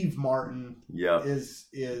work. Steve Martin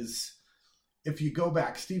is if you go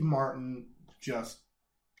back, Steve Martin just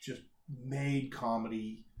made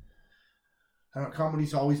comedy.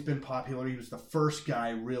 Comedy's always been popular. He was the first guy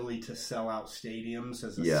really to sell out stadiums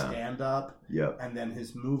as a stand-up. Yeah. And then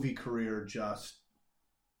his movie career just,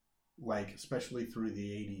 like, especially through the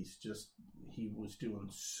 80s, just he was doing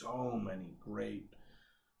so many great,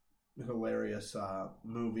 hilarious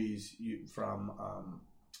movies from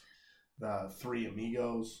the Three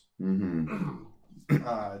Amigos to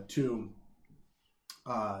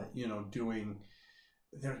doing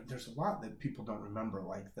there's a lot that people don't remember,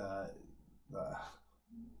 like the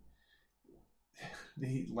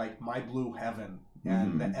like My Blue Heaven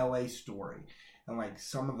and the LA Story, and like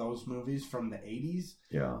some of those movies from the 80s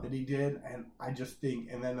that he did. And I just think,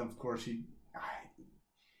 and then of course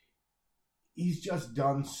he's just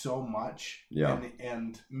done so much. Yeah.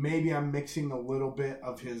 And maybe I'm mixing a little bit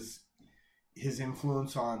of his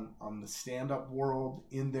influence on the stand-up world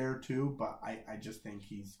in there too, but I just think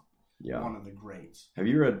he's one of the greats. Have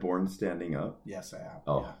you read Born Standing Up? Yes, I have.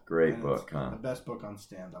 Oh, yeah. great book, huh? The best book on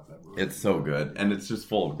stand-up ever. It's so good, and it's just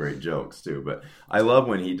full of great jokes too. But I love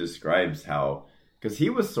when he describes how, because he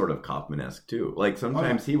was sort of Kaufman-esque too. Like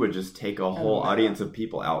sometimes he would just take a whole audience of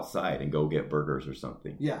people outside and go get burgers or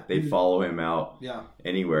something. Yeah. They'd follow him out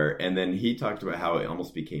anywhere. And then he talked about how it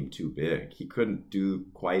almost became too big. He couldn't do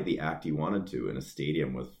quite the act he wanted to in a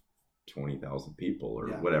stadium with 20,000 people or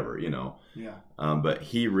whatever, you know. Yeah. But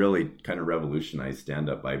he really kind of revolutionized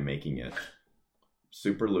stand-up by making it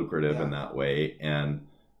super lucrative in that way. And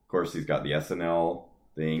of course, he's got the SNL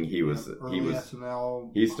thing. He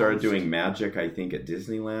started doing magic, I think, at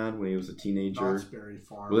Disneyland when he was a teenager. Knott's Berry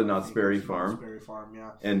Farm. Was it Knott's Berry Farm? Knott's Berry Farm,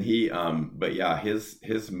 yeah. And he, but yeah,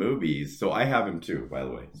 his movies. So I have him too, by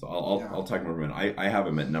the way. So I'll talk more about him. I have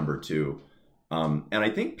him at number 2. And I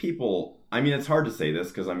think people. I mean, it's hard to say this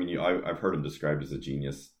because I mean, I've heard him described as a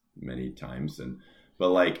genius many times, but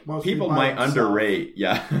like people might underrate.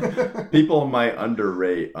 Yeah, people might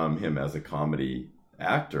underrate him as a comedy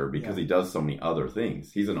actor because he does so many other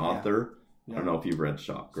things. He's an author. I don't know if you've read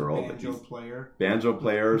Shop Girl. Banjo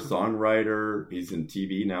player, songwriter. He's in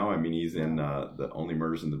TV now. I mean, he's in the Only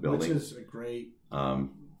Murders in the Building, which is a great.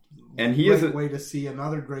 And he is a way to see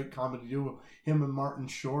another great comedy duo. Him and Martin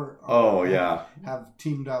Short. Have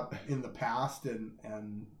teamed up in the past, and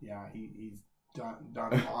he's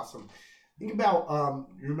done awesome. Think about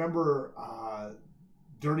you remember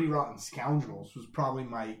Dirty Rotten Scoundrels was probably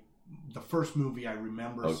the first movie I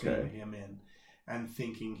remember seeing him in. And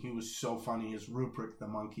thinking he was so funny as Rupert the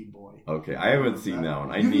Monkey Boy. Okay, I haven't seen that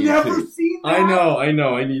one. You've never seen that? I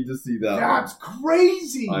know. I need to see that. That's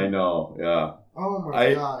crazy. I know. Yeah. Oh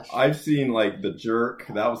my gosh. I've seen like The Jerk.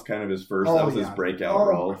 That was kind of his first. That was his breakout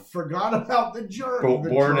role. I forgot about The Jerk.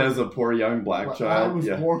 Born as a poor young black child. I was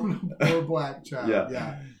born a poor black child.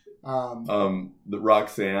 Yeah. The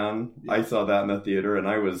Roxanne. Yeah. I saw that in the theater, and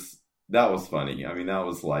that was funny. I mean, that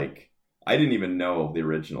was like. I didn't even know the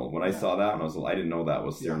original. When I saw that, and I didn't know that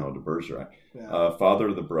was Cyrano de Bergerac. Yeah. Father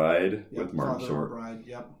of the Bride with Martin Short. Father of the Bride,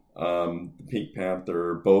 yep. The Pink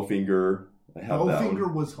Panther, Bowfinger.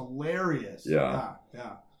 Bowfinger was hilarious. Yeah.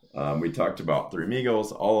 We talked about Three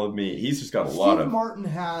Amigos, All of Me. He's just got a lot of... Steve Martin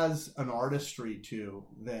has an artistry, too,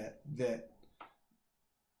 that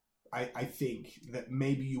I think that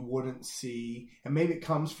maybe you wouldn't see, and maybe it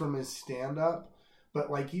comes from his stand-up. But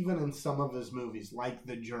like even in some of his movies, like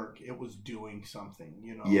The Jerk, it was doing something,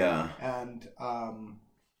 you know. Yeah. And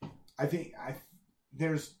I think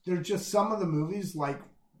there's just some of the movies like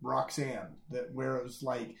Roxanne where it was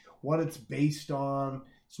like what it's based on.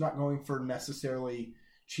 It's not going for necessarily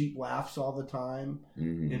cheap laughs all the time.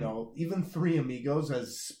 Mm-hmm. You know, even Three Amigos,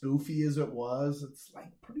 as spoofy as it was, it's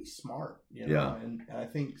like pretty smart. You know? Yeah. And I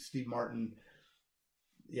think Steve Martin.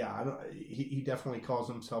 Yeah, he definitely calls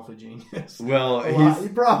himself a genius. Well, he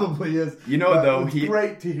probably is. You know, though, it's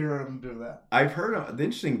great to hear him do that. I've heard the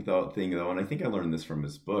interesting thing, though, and I think I learned this from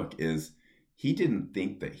his book, is he didn't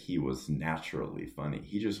think that he was naturally funny.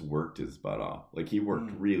 He just worked his butt off. Like, he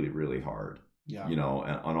worked really, really hard. Yeah. You know,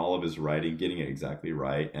 on all of his writing, getting it exactly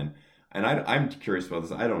right. And I'm curious about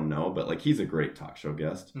this. I don't know, but, like, he's a great talk show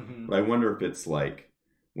guest. Mm-hmm. But I wonder if it's, like,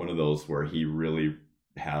 one of those where he really...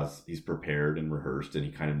 he's prepared and rehearsed and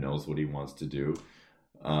he kind of knows what he wants to do,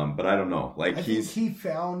 but I don't know. Like I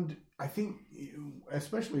think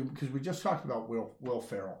especially because we just talked about Will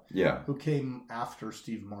Ferrell, who came after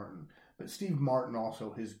Steve Martin. But Steve Martin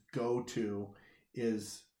also, his go-to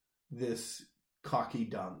is this cocky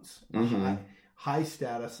dunce, high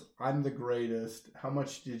status. I'm the greatest. How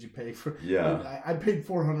much did you pay for? Yeah, I paid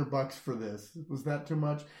 $400 for this. Was that too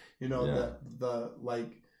much? You know, the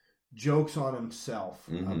like. Jokes on himself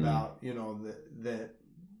about, you know, that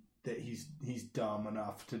he's dumb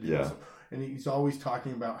enough to do this. And he's always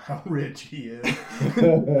talking about how rich he is.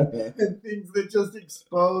 And things that just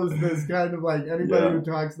expose this kind of like anybody who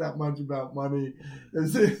talks that much about money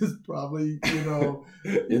is probably, you know,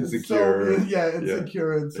 insecure.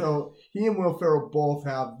 Insecure. And so he and Will Ferrell both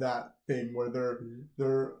have that thing where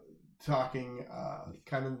they're talking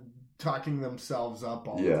kind of talking themselves up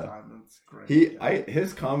all the time. It's great.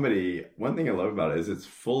 His comedy, one thing I love about it is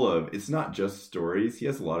it's not just stories. He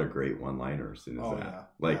has a lot of great one-liners in his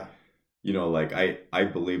act. You know, like I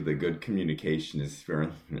believe that good communication is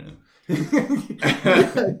fair.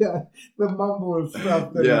 The mumble and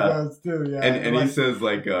stuff that he does too. Yeah, and he says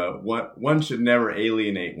like, one should never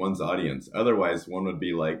alienate one's audience. Otherwise, one would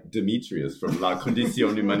be like Demetrius from La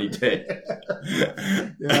Condition Humanité.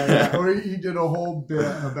 Or he did a whole bit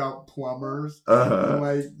about plumbers, and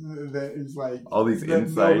like that is like all these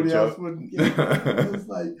inside jokes. It's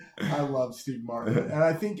like I love Steve Martin, and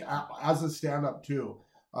I think as a stand-up too.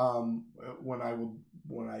 When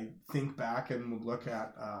I think back and would look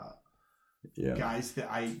at guys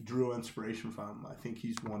that I drew inspiration from, I think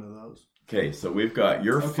he's one of those. Okay, so we've got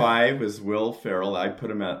your 5 is Will Ferrell. I put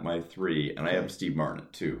him at my 3, and I have Steve Martin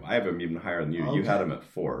at 2. I have him even higher than you. Okay. You had him at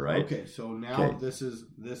 4, right? Okay, so now this is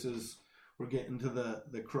we're getting to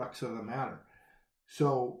the crux of the matter.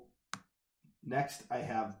 So next I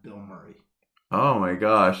have Bill Murray. Oh my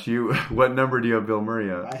gosh! What number do you have Bill Murray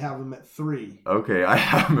at? I have him at 3. Okay, I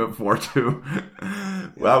have him at 4 too.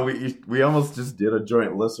 Wow, we almost just did a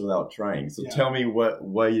joint list without trying. So tell me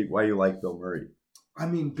why you like Bill Murray. I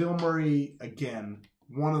mean, Bill Murray, again,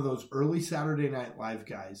 one of those early Saturday Night Live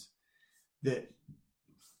guys that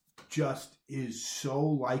just is so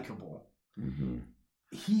likable. Mm-hmm.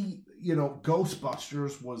 He,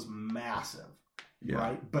 Ghostbusters was massive,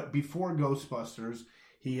 right? But before Ghostbusters,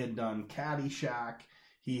 he had done Caddyshack.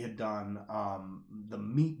 He had done the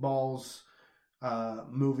Meatballs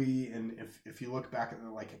movie, and if you look back at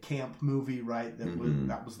like a camp movie, right?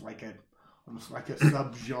 That was like almost like a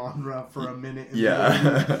subgenre for a minute in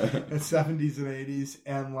the 70s and 80s,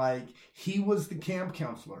 and like he was the camp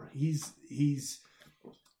counselor. He's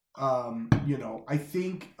I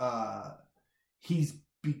think he's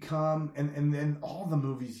become and then all the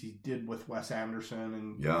movies he did with Wes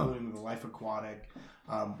Anderson, including The Life Aquatic,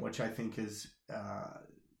 which I think is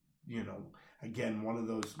again one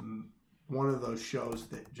of those shows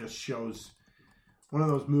that just shows one of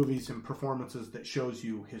those movies and performances that shows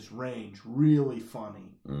you his range. Really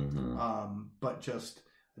funny, but just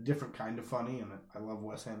a different kind of funny. And I love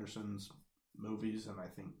Wes Anderson's movies, and I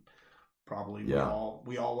think probably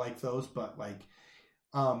we all like those. But like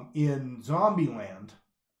in Zombieland,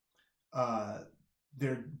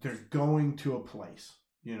 they're going to a place.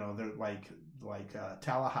 They're like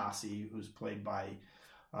Tallahassee, who's played by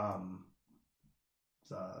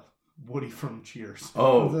Woody from Cheers.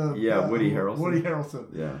 Woody Harrelson. Woody Harrelson.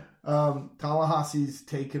 Yeah. Tallahassee's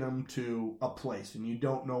taking them to a place, and you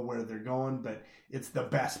don't know where they're going, but it's the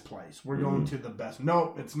best place. We're going to the best.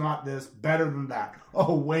 No, it's not this. Better than that.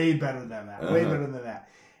 Oh, way better than that. Way better than that.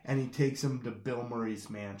 And he takes them to Bill Murray's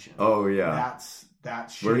mansion. Oh yeah.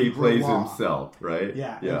 That's where he plays himself, right?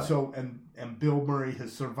 Yeah. And so and Bill Murray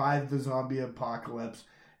has survived the zombie apocalypse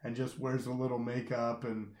and just wears a little makeup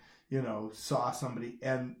and saw somebody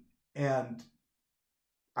and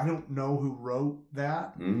I don't know who wrote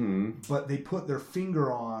that, but they put their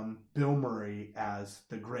finger on Bill Murray as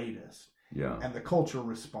the greatest. Yeah. And the culture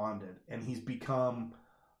responded, and he's become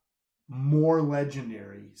more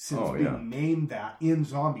legendary since being named that in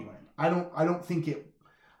Zombieland. I don't think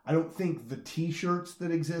the T-shirts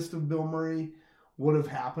that exist of Bill Murray would have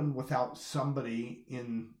happened without somebody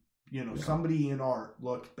in somebody in art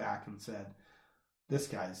looked back and said, "This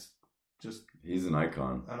guy's he's an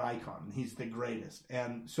icon. He's the greatest."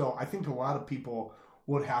 And so I think a lot of people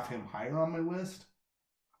would have him higher on my list.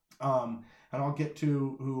 And I'll get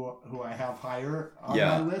to who I have higher on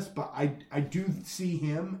my list, but I do see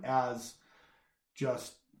him as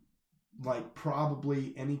just like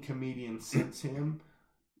probably any comedian since him,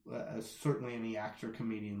 certainly any actor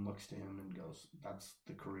comedian looks to him and goes, "That's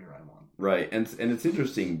the career I want." Right, and it's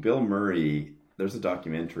interesting. Bill Murray. There's a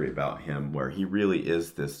documentary about him where he really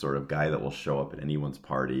is this sort of guy that will show up at anyone's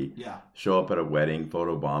party, show up at a wedding,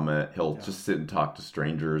 photobomb it. He'll just sit and talk to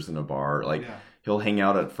strangers in a bar. He'll hang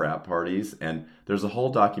out at frat parties. And there's a whole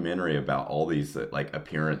documentary about all these like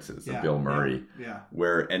appearances of Bill Murray.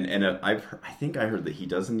 Where, I think I heard that he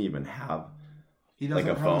doesn't even have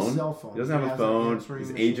a phone. Cell phone. He doesn't have a phone.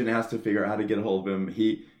 His agent has to figure out how to get a hold of him.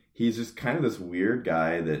 He's just kind of this weird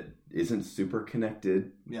guy that isn't super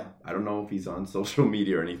connected. Yeah. I don't know if he's on social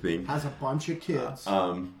media or anything. Has a bunch of kids.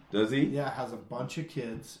 Does he? Yeah, has a bunch of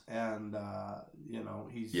kids, and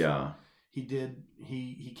he's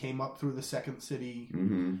he came up through the Second City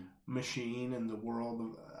machine and the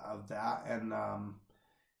world of that, and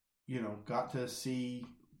got to see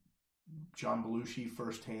John Belushi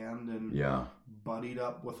firsthand, and buddied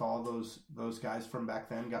up with all those guys from back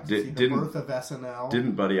then. Got to see the birth of SNL.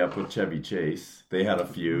 Didn't buddy up with Chevy Chase. They had a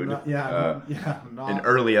feud. In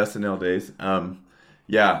early SNL days.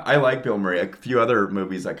 I like Bill Murray. A few other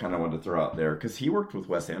movies I kind of wanted to throw out there because he worked with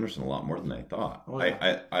Wes Anderson a lot more than I thought.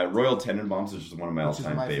 Royal Tenenbaums is just one of my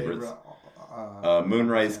all-time favorites.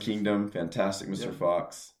 Moonrise Kingdom, Fantastic Mr.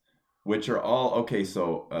 Fox, which are all okay.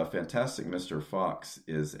 So Fantastic Mr. Fox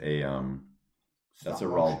is a that's a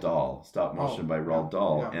Roald Dahl, stop motion by Roald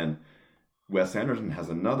Dahl, and Wes Anderson has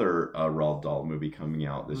another Roald Dahl movie coming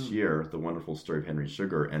out this year, The Wonderful Story of Henry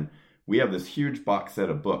Sugar, and we have this huge box set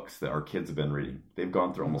of books that our kids have been reading. They've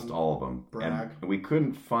gone through almost all of them, and we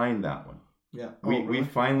couldn't find that one. Yeah, we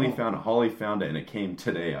finally found it. Holly found it, and it came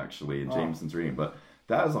today actually. And Jameson's reading, but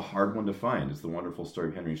that is a hard one to find. It's The Wonderful Story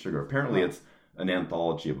of Henry Sugar. Apparently, it's an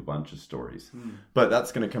anthology of a bunch of stories, but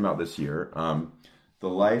that's going to come out this year. The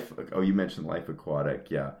Life. Oh, you mentioned Life Aquatic.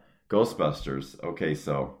 Yeah, Ghostbusters. Okay,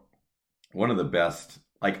 so one of the best.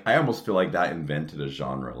 Like, I almost feel like that invented a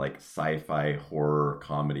genre, like sci-fi, horror,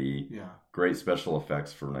 comedy. Yeah. Great special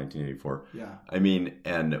effects for 1984. Yeah. I mean,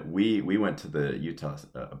 and we went to the Utah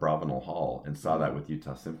Bravenel Hall and saw that with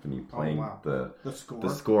Utah Symphony playing the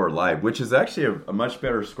score live, which is actually a much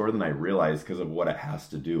better score than I realized because of what it has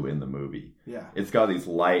to do in the movie. Yeah. It's got these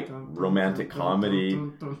light romantic comedy,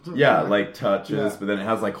 like touches, but then it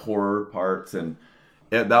has like horror parts, and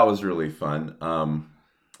that was really fun.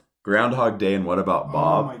 Groundhog Day and What About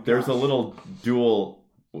Bob? There's a little duet,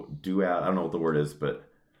 I don't know what the word is, but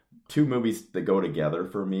two movies that go together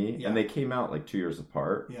for me, and they came out like 2 years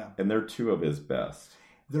apart, and they're two of his best.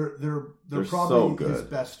 They're probably so good. His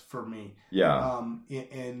best for me. Yeah.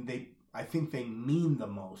 And I think they mean the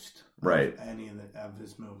most of any of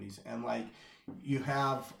his movies. And like, you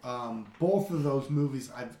have both of those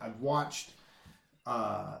movies. I've watched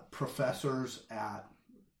professors at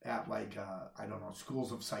like, I don't know,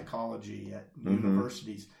 schools of psychology at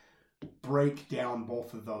universities break down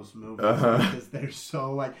both of those movies because they're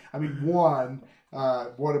so like, I mean, one,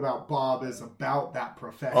 What About Bob is about that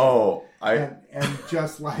profession. And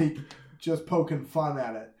just poking fun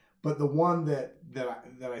at it. But the one that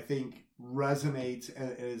I think resonates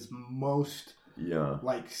and is most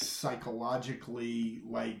like psychologically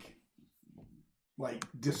like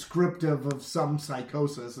descriptive of some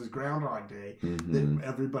psychosis is Groundhog Day, that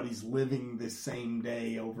everybody's living the same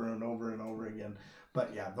day over and over and over again.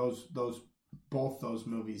 But yeah, both those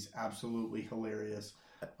movies, absolutely hilarious.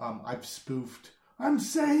 I've spoofed I'm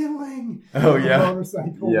sailing. Oh, yeah.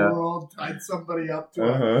 Motorcycle world. Tied somebody up to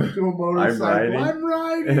a motorcycle. I'm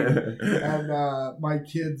riding. And my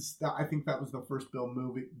kids, I think that was the first Bill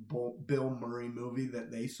Murray movie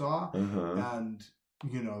that they saw. And,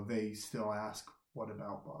 you know, they still ask, what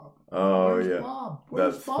about Bob? Oh, Where's Bob?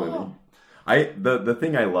 Where's That's Bob? funny. The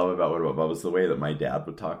thing I love about What About Bob is the way that my dad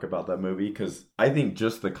would talk about that movie, because I think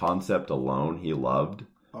just the concept alone he loved.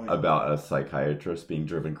 About a psychiatrist being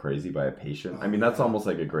driven crazy by a patient. I mean, that's almost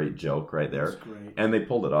like a great joke right there. That's great. And they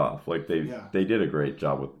pulled it off. Like they did a great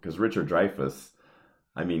job with, because Richard Dreyfuss,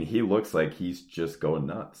 I mean, he looks like he's just going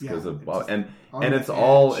nuts because of Bob. And it's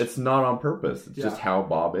it's not on purpose. It's just how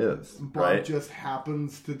Bob is. Bob just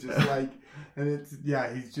happens to just like, and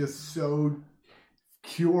he's just so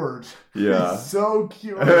cured. Yeah. He's so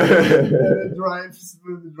cured. And it drives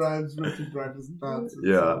Richard Dreyfuss nuts. It's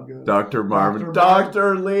so good. Dr. Marvin.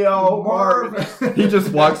 Dr. Leo Marvin. He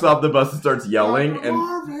just walks off the bus and starts yelling.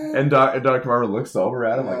 And Dr. Marvin looks over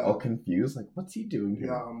at him like all confused. Like, what's he doing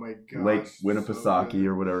here? Oh my god. Like Winnipesaukee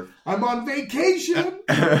or whatever. I'm on vacation.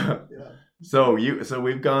 So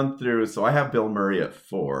we've gone through. So I have Bill Murray at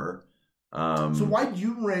 4. So why'd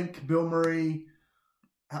you rank Bill Murray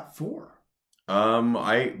at 4?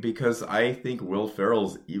 Because I think Will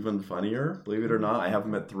Ferrell's even funnier, believe it or not. I have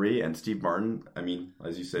him at 3, and Steve Martin, I mean,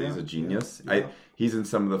 as you say, he's a genius. Yeah. He's in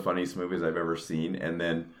some of the funniest movies I've ever seen. And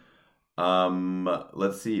then,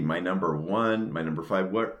 let's see, my number 1, my number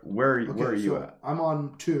 5, where are you at? I'm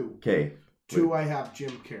on 2. Okay. 2, I have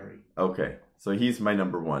Jim Carrey. Okay. So he's my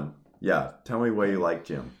number 1. Yeah. Tell me why you like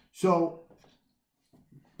Jim. So,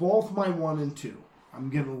 both my 1 and 2, I'm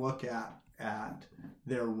going to look at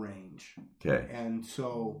their range. Okay. And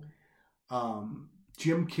so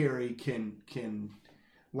Jim Carrey can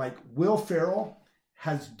like Will Ferrell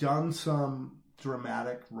has done some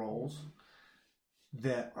dramatic roles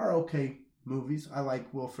that are okay movies. I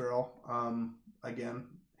like Will Ferrell. Again,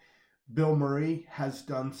 Bill Murray has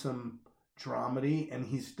done some dramedy, and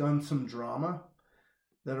he's done some drama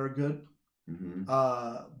that are good. Mm-hmm.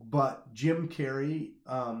 But Jim Carrey,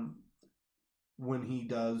 when he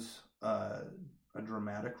does a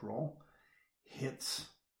dramatic role, hits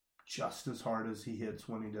just as hard as he hits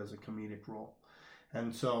when he does a comedic role.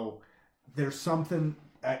 And so there's something,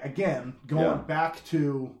 again, going back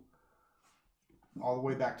to all the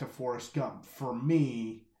way back to Forrest Gump. For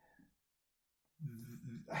me,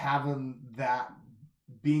 having that,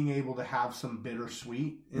 being able to have some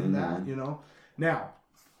bittersweet in that, you know. Now,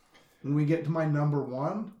 when we get to my number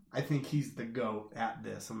 1, I think he's the GOAT at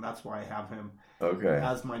this, and that's why I have him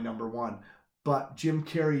as my number one. But Jim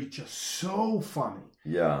Carrey just so funny.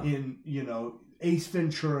 Yeah. In, Ace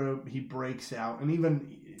Ventura, he breaks out, and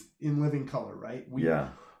even in Living Color, right?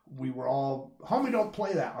 We were all, homie, don't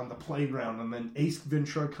play that on the playground, and then Ace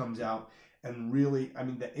Ventura comes out, and really, I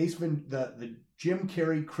mean, the Jim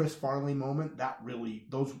Carrey, Chris Farley moment,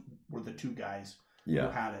 those were the two guys who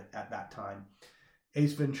had it at that time.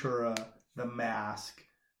 Ace Ventura, The Mask,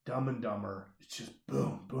 Dumb and Dumber. It's just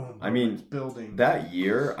boom, boom, boom. I mean, it's building. That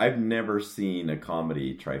year, I've never seen a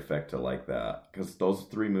comedy trifecta like that, because those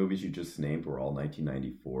three movies you just named were all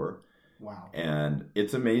 1994. Wow. And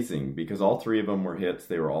it's amazing because all three of them were hits.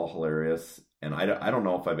 They were all hilarious. And I don't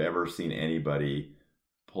know if I've ever seen anybody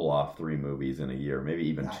pull off three movies in a year, maybe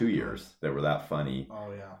even 2 years, that were that funny.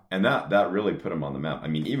 Oh, yeah. And that really put them on the map. I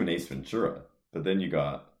mean, even Ace Ventura. But then you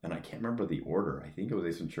got, and I can't remember the order. I think it was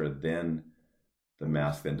Ace Ventura, then The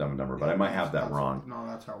Mask, then Dumb and Dumber. But I might have that wrong. No,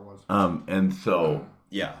 that's how it was. And so,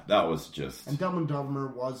 yeah, that was just... And Dumb and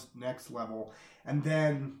Dumber was next level. And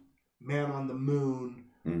then Man on the Moon...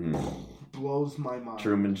 blows my mind.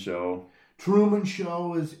 Truman Show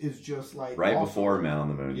is just like right awesome. Before Man on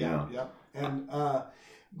the Moon. Yeah. And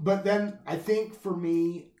but then I think for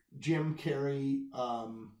me, Jim Carrey,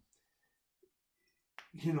 I'm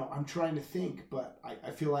trying to think, but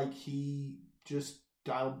I feel like he just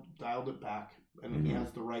dialed it back, and he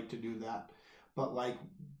has the right to do that. But like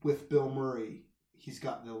with Bill Murray, he's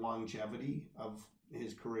got the longevity of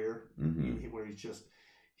his career, where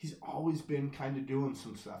he's always been kind of doing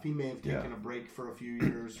some stuff. He may have taken a break for a few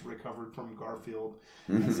years, recovered from Garfield,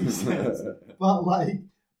 as he says.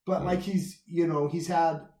 But he's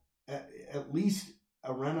had at least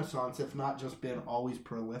a renaissance, if not just been always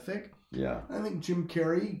prolific. Yeah. I think Jim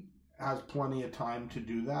Carrey has plenty of time to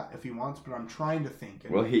do that if he wants, but I'm trying to think.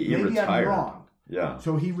 Well, he maybe retired. I'm wrong. Yeah.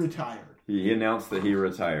 So he retired. He announced that he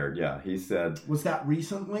retired. Yeah, he said. Was that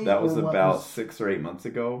recently? That was about 6 or 8 months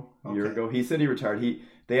ago, a year ago. He said he retired.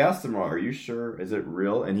 They asked him, "Are you sure? Is it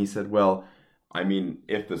real?" And he said, "Well, I mean,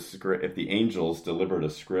 if the Angels delivered a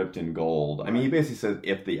script in gold, right. I mean, he basically said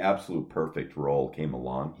if the absolute perfect role came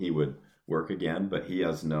along, he would work again. But he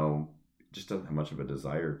just doesn't have much of a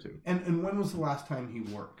desire to." And when was the last time he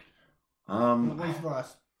worked? What was the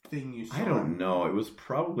last thing you saw? I don't know. It was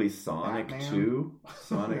probably Sonic Batman? 2.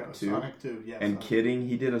 Sonic 2. Sonic 2, yes. And Kidding.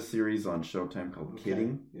 He did a series on Showtime called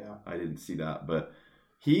Kidding. Yeah. I didn't see that. But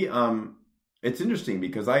he, it's interesting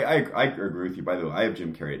because I agree with you. By the way, I have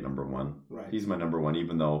Jim Carrey at number one. Right. He's my number one,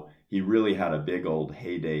 even though he really had a big old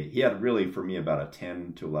heyday. He had really, for me, about a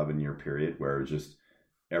 10 to 11 year period where it was just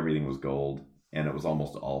everything was gold and it was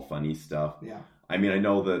almost all funny stuff. Yeah. I mean, I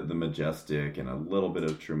know the Majestic and a little bit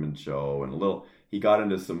of Truman Show and he got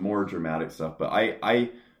into some more dramatic stuff, but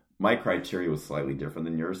my criteria was slightly different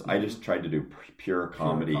than yours. I just tried to do pure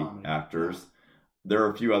comedy actors. Yeah. There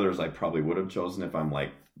are a few others I probably would have chosen if I'm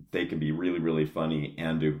like, they can be really, really funny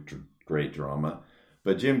and do great drama.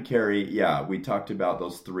 But Jim Carrey, we talked about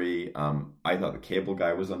those three. I thought The Cable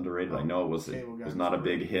Guy was underrated. I know it was not a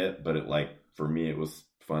big hit, but for me, it was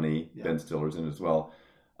funny. Yeah. Ben Stiller's in it as well.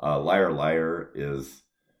 Liar Liar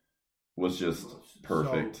was just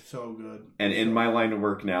perfect. So good. And in my line of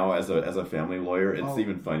work now as a family lawyer, it's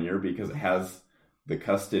even funnier because it has the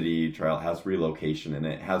custody trial, has relocation in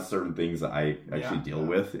it, has certain things that I actually deal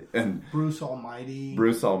with. And Bruce Almighty,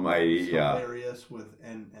 hilarious with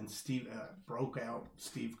and Steve broke out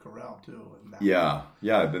Steve Carell too.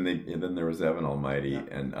 Then there was Evan Almighty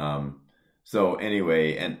and so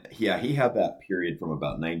anyway, and he had that period from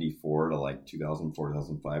about 94 to like 2004,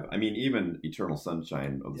 2005. I mean, even Eternal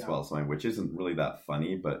Sunshine of the Spotless Mind, which isn't really that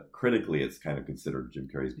funny, but critically it's kind of considered Jim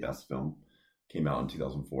Carrey's best film, came out in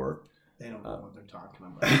 2004. They don't know what they're talking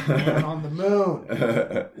about. Man on the Moon.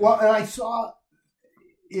 Well, and I saw,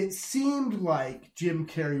 it seemed like Jim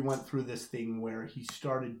Carrey went through this thing where he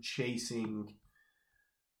started chasing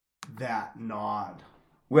that nod.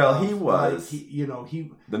 Well, he was,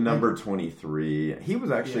 the number 23. He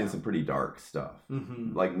was actually in some pretty dark stuff,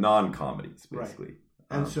 like non-comedies, basically. Right.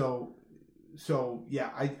 And so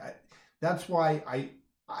I that's why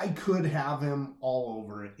I could have him all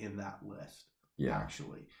over in that list. Yeah,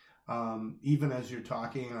 actually. Even as you're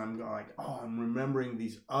talking, I'm going like, I'm remembering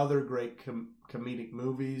these other great comedic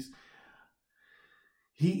movies.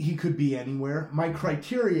 He could be anywhere. My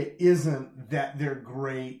criteria isn't that they're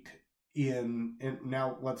great and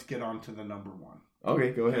now let's get on to the number one.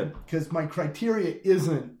 Okay, go ahead. Because my criteria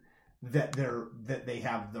isn't that they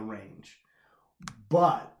have the range.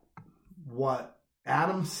 But what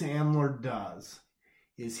Adam Sandler does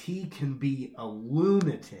is he can be a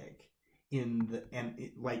lunatic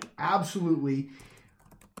absolutely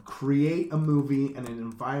create a movie and an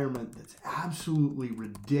environment that's absolutely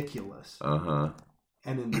ridiculous, and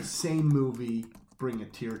in the same movie bring a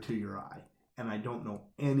tear to your eye. And I don't know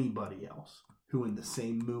anybody else who in the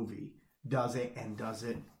same movie does it and does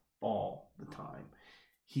it all the time.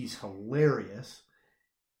 He's hilarious,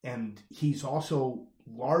 and he's also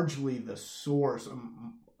largely the source,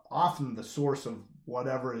 often the source of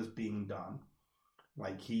whatever is being done.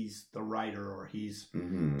 Like he's the writer or he's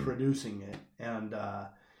producing it, and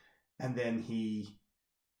then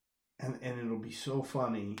and it'll be so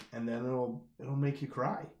funny, and then it'll make you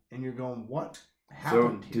cry, and you're going, what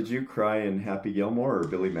happened here? Did you cry in Happy Gilmore or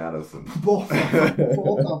Billy Madison? Both of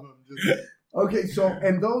them. Okay, so,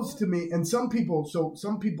 and those to me, and some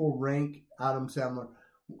people rank Adam Sandler,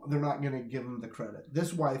 they're not going to give him the credit. This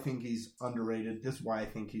is why I think he's underrated. This is why I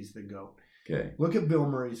think he's the GOAT. Okay. Look at Bill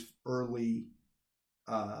Murray's early,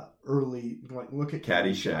 like look at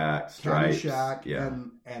Caddyshack, Stripes,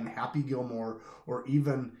 and Happy Gilmore, or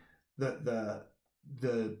even the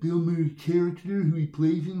Bill Murray character who he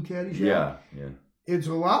plays in Caddyshack. Yeah. It's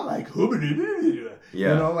a lot like Adam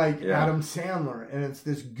Sandler, and it's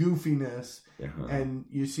this goofiness, and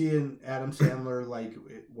you see in Adam Sandler, like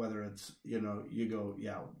whether it's you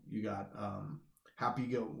got Happy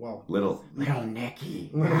Gilmore, Little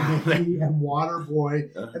Nicky, and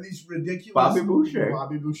Waterboy, and these ridiculous Bobby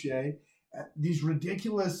Boucher, these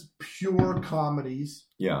ridiculous pure comedies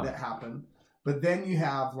that happen, but then you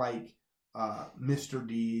have like Mr.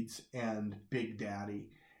 Deeds and Big Daddy.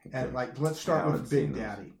 And like, let's start with Big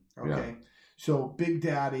Daddy. Okay. Yeah. So Big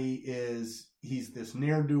Daddy he's this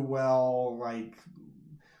ne'er-do-well, like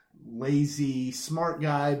lazy, smart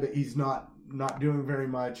guy, but he's not doing very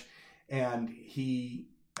much. And a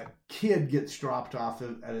kid gets dropped off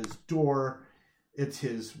at his door. It's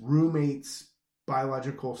his roommate's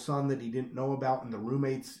biological son that he didn't know about, and the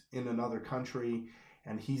roommate's in another country.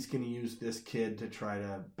 And he's going to use this kid to try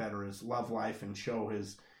to better his love life and show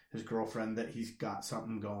his girlfriend that he's got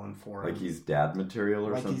something going for him. Like he's dad material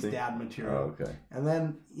or something? Like he's dad material. Oh, okay. And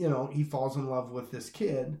then, he falls in love with this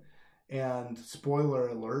kid, and spoiler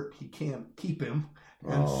alert, he can't keep him.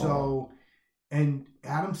 And and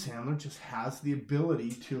Adam Sandler just has the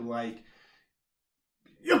ability to, like,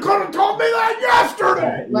 you could have told me that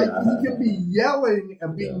yesterday! Like, he can be yelling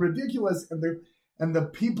and being ridiculous, and the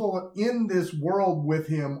people in this world with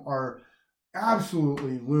him are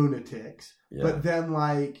absolutely lunatics. Yeah. But then,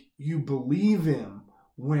 like, you believe him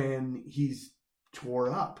when he's tore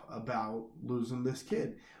up about losing this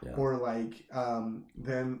kid. Yeah. Or, like,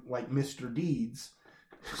 then, like, Mr. Deeds,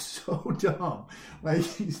 so dumb. Like,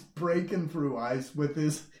 he's breaking through ice with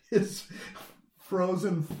his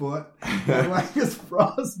frozen foot and, like, his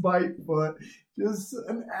frostbite foot. Just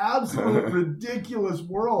an absolute ridiculous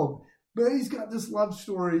world. But he's got this love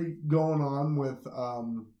story going on with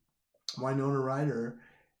Winona Ryder,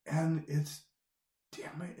 and it's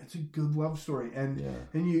a good love story. And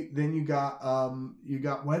then you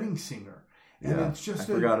got Wedding Singer, and it's just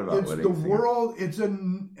forgot about Wedding Singer. World. It's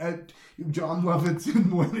John Lovett's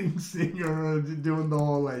in Wedding Singer doing the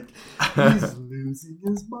whole like he's losing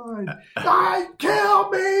his mind. Kill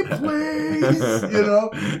me, please.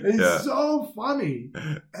 It's so funny,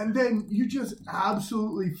 and then you just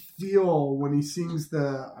absolutely feel when he sings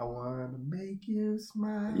the "I want to make you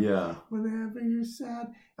smile." Yeah, whenever you're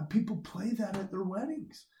sad, and people play that at their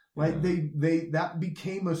weddings. Like they that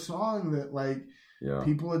became a song that like. Yeah.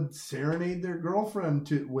 People would serenade their girlfriend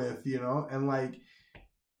with, and like,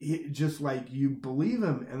 just like you believe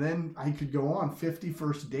him. And then I could go on 50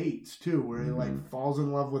 First Dates too, where he like falls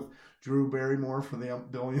in love with Drew Barrymore for the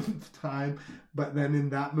billionth time. But then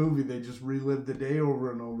in that movie, they just relive the day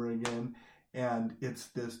over and over again. And it's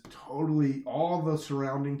this totally, all the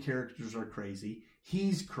surrounding characters are crazy.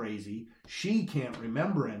 He's crazy. She can't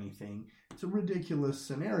remember anything. It's a ridiculous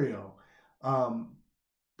scenario.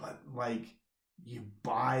 But like, you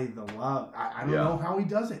buy the love. I don't know how he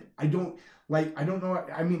does it. I don't know.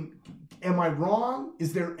 I mean, am I wrong?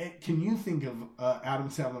 Can you think of an Adam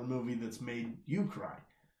Sandler movie that's made you cry?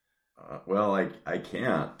 Well, I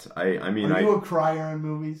can't. I mean, are you a crier in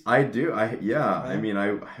movies? I do. Right? I mean,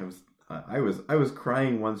 I was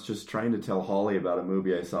crying once just trying to tell Holly about a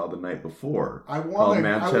movie I saw the night before called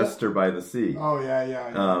Manchester by the Sea. Oh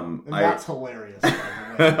yeah. That's hilarious.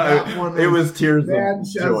 By the way. It was tears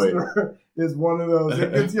of joy. Is one of those.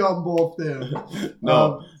 It gets you on both ends.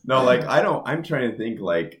 I'm trying to think.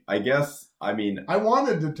 Like, I guess. I mean, I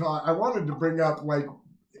wanted to bring up like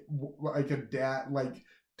a dad, like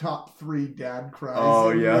top 3 dad cries.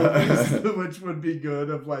 Oh yeah, movies, which would be good.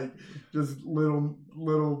 Of like just little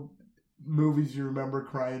movies you remember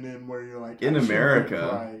crying in, where you're like in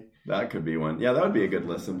America. That could be one. Yeah, that would be a good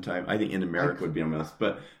list sometime. I think In America would be on my list.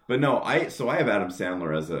 But no, I have Adam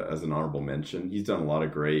Sandler as an honorable mention. He's done a lot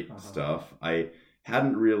of great stuff. I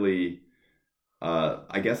hadn't really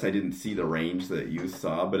I guess I didn't see the range that you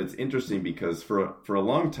saw, but it's interesting because for a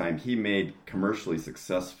long time he made commercially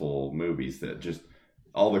successful movies that just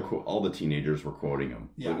all the teenagers were quoting him.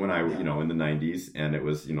 Yeah, when in the 90s, and it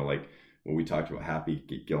was like when we talked about Happy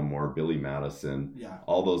Gilmore, Billy Madison,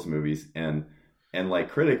 all those movies, and like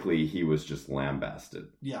critically he was just lambasted.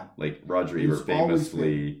 Yeah, like Roger Ebert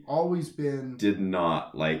famously always been did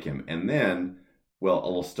not like him, and then.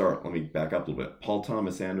 Well, let me back up a little bit. Paul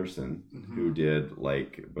Thomas Anderson, who did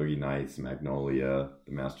like Boogie Nights, Magnolia,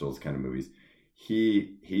 The Master, those kind of movies,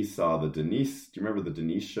 he saw the Denise, do you remember the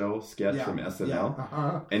Denise show sketch from SNL?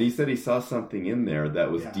 Yeah. And he said he saw something in there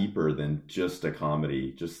that was deeper than just a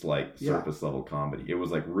comedy, just like surface level comedy. It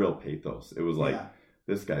was like real pathos. It was like,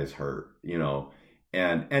 this guy's hurt,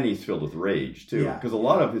 and he's filled with rage too. Because a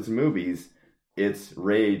lot of his movies, it's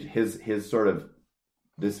rage, his sort of,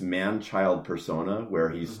 this man-child persona where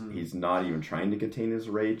he's not even trying to contain his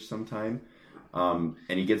rage sometime. And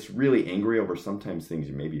he gets really angry over sometimes things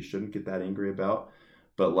maybe you shouldn't get that angry about.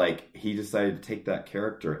 But like he decided to take that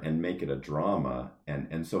character and make it a drama.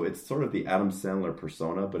 And so it's sort of the Adam Sandler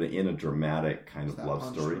persona, but in a dramatic kind of love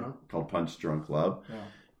story called Punch Drunk Love.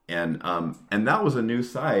 Yeah. And that was a new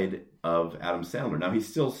side of Adam Sandler. Now he's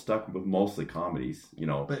still stuck with mostly comedies,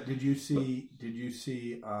 But did you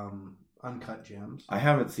see Uncut Gems? I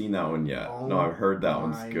haven't seen that one yet. No, I've heard that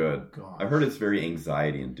one's good. Gosh. I've heard it's very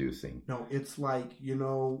anxiety inducing. No, it's like,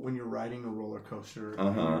 when you're riding a roller coaster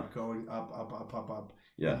and you're going up.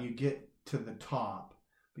 Yeah. And you get to the top,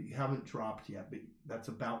 but you haven't dropped yet, but that's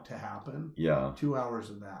about to happen. Yeah. 2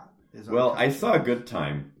 hours of that is I saw A Good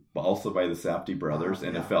Time, but also by the Safdie brothers,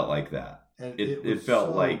 and it felt like that. And it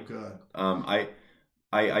felt so like good.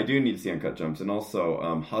 I do need to see Uncut Gems, and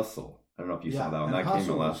also Hustle. I don't know if you saw that one. That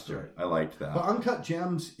came out last year. I liked that. But Uncut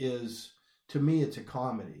Gems is, to me, it's a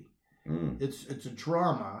comedy. It's a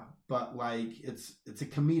drama, but like it's a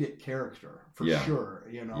comedic character for sure.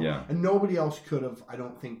 Yeah. And nobody else could have, I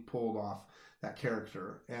don't think, pulled off that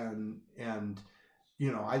character. And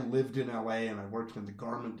I lived in LA and I worked in the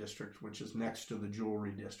garment district, which is next to the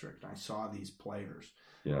jewelry district. And I saw these players,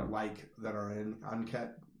 that are in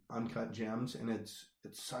Uncut Gems, and it's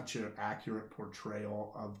such an accurate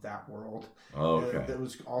portrayal of that world. Oh, okay. That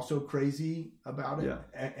was also crazy about it.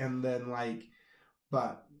 Yeah. And then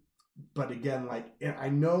but again, and I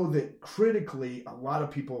know that critically a lot of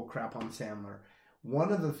people crap on Sandler.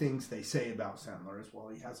 One of the things they say about Sandler is, well,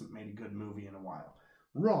 he hasn't made a good movie in a while.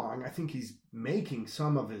 Wrong. I think he's making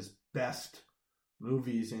some of his best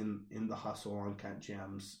movies in The Hustle, Uncut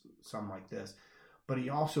Gems, some like this. But he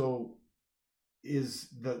also is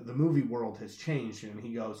the movie world has changed, and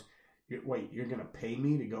he goes, wait, you're going to pay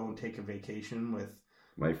me to go and take a vacation with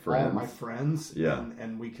my friends, all my friends,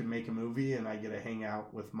 and we can make a movie, and I get to hang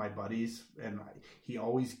out with my buddies, and he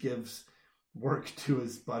always gives work to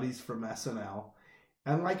his buddies from SNL,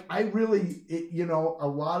 and I really, a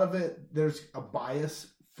lot of it, there's a bias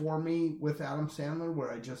for me with Adam Sandler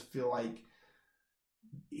where I just feel like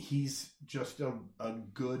he's just a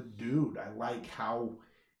good dude. I like how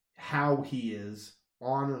he is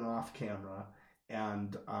on and off camera,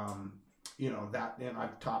 and that, and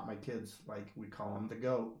I've taught my kids, we call him the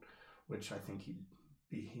GOAT, which I think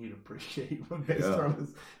he'd appreciate based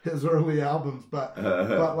on his early albums, but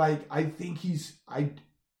I think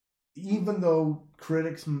even though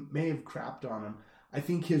critics may have crapped on him, I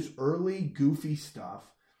think his early goofy stuff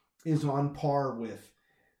is on par with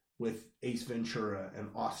Ace Ventura and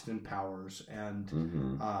Austin Powers and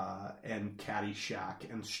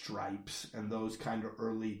Caddyshack and Stripes and those kind of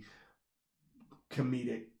early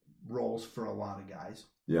comedic roles for a lot of guys.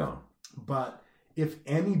 Yeah. But if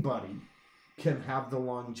anybody can have the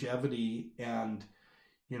longevity, and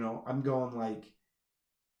I'm going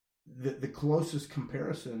the closest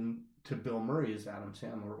comparison to Bill Murray is Adam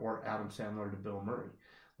Sandler, or Adam Sandler to Bill Murray.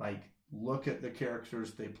 Look at the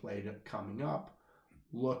characters they played coming up.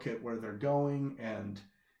 Look at where they're going, and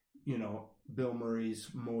Bill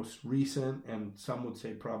Murray's most recent, and some would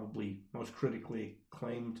say probably most critically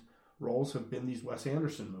acclaimed roles have been these Wes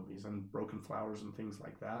Anderson movies and Broken Flowers and things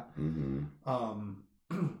like that.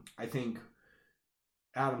 I think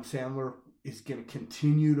Adam Sandler is going to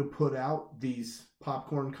continue to put out these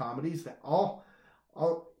popcorn comedies that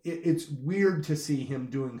it's weird to see him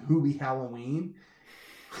doing Hubie Halloween.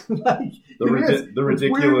 The ridiculous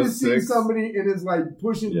it's weird to see somebody in his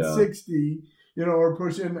pushing 60, or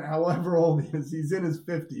pushing however old he is. He's in his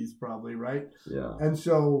 50s probably, right? Yeah. And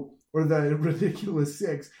so, or the ridiculous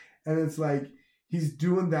 6, and it's he's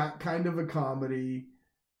doing that kind of a comedy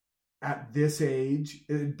at this age.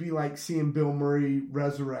 It'd be like seeing Bill Murray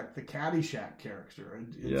resurrect the Caddyshack character.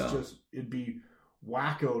 It'd be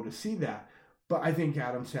wacko to see that. But I think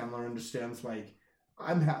Adam Sandler understands, like,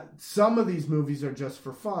 some of these movies are just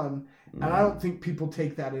for fun, and I don't think people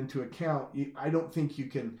take that into account. I don't think you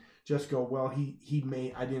can just go, well,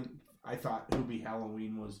 I thought Hubie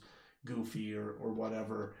Halloween was goofy or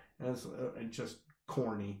whatever, and it's just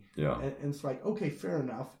corny. Yeah. And it's like, okay, fair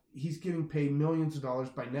enough. He's getting paid millions of dollars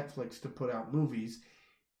by Netflix to put out movies.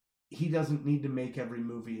 He doesn't need to make every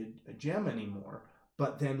movie a gem anymore.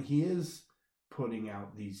 But then he is putting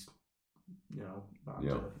out these, not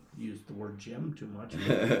to use the word gem too much,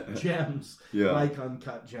 but gems, like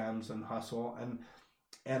Uncut Gems and Hustle.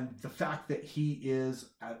 And the fact that he is,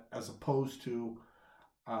 as opposed to,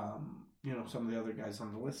 some of the other guys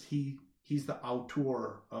on the list, he's the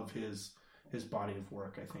auteur of his body of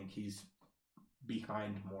work. I think he's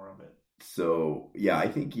behind more of it. So, yeah, I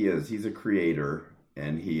think he is. He's a creator,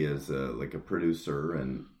 and he is like a producer,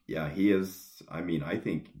 and he is. I mean, I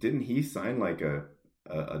think, didn't he sign like a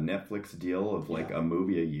Netflix deal of like a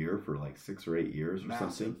movie a year for like 6 or 8 years or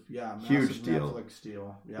something? Yeah, huge deal. Netflix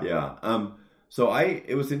deal. Yeah. So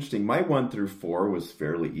it was interesting. My 1 through 4 was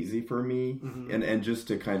fairly easy for me, and just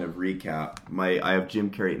to kind of recap, I have Jim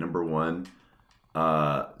Carrey at number 1,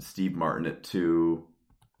 Steve Martin at 2,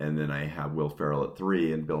 and then I have Will Ferrell at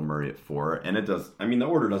 3 and Bill Murray at 4. And it does. I mean, the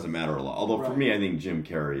order doesn't matter a lot. Although for me, I think Jim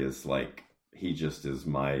Carrey is like, he just is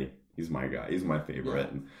he's my guy. He's my favorite.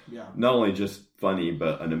 And not only just funny,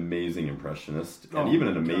 but an amazing impressionist, and even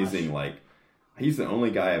an amazing he's the only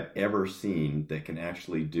guy I've ever seen that can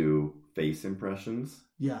actually do face impressions.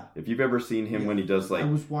 Yeah. If you've ever seen him when he does like I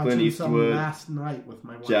was watching Clint Eastwood, last night with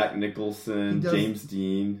my wife. Jack Nicholson, James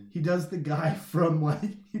Dean. He does the guy from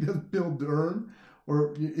he does Bill Dern,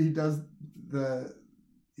 or he does the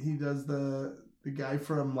guy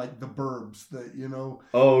from like The Burbs,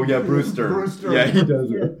 Oh yeah, Bruce Dern. Bruce Dern. Yeah, he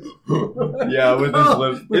does it. Yeah, with his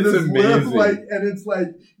lips. It's amazing. And it's like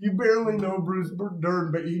you barely know Bruce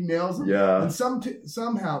Dern, but he nails him. Yeah. And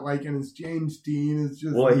somehow, and it's James Dean is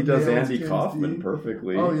just. Well, he does Andy Kaufman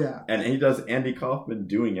perfectly. Oh yeah. And he does Andy Kaufman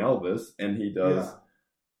doing Elvis, and he does.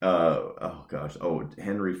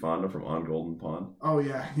 Henry Fonda from On Golden Pond. Oh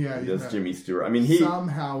yeah. He does Jimmy Stewart. I mean,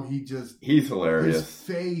 somehow he's hilarious. His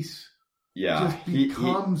face. Yeah, just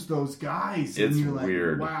becomes those guys. It's and you're like,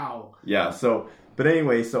 weird. Wow. Yeah. But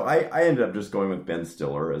anyway, I ended up just going with Ben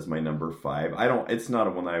Stiller as my number 5. It's not a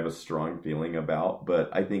one I have a strong feeling about,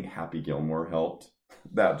 but I think Happy Gilmore helped.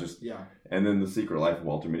 That just And then The Secret Life of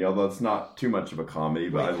Walter Mitty, although it's not too much of a comedy,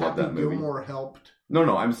 but I love that movie. Happy Gilmore helped.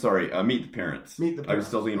 No, I'm sorry. Meet the Parents. I was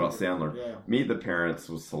still thinking about Sandler. Yeah. Meet the Parents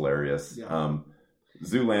was hilarious. Yeah.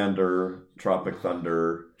 Zoolander, Tropic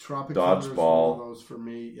Thunder, Dodgeball. One of those for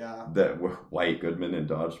me, yeah. That White Goodman in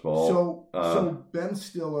Dodgeball. So Ben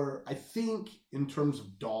Stiller, I think in terms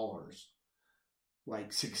of dollars,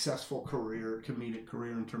 like successful comedic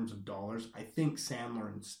career in terms of dollars, I think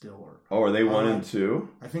Sandler and Stiller. Oh, are they 1 and 2?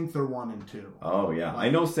 I think they're 1 and 2. Oh yeah, I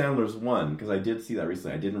know Sandler's 1 because I did see that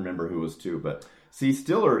recently. I didn't remember who was 2, but see,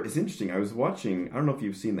 Stiller is interesting. I was watching. I don't know if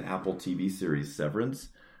you've seen the Apple TV series Severance,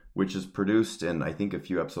 which is produced and I think a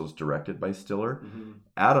few episodes directed by Stiller. Mm-hmm.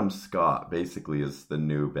 Adam Scott basically is the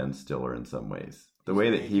new Ben Stiller in some ways. The way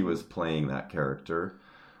that he was playing that character,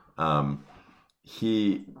 and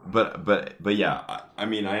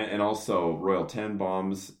also Royal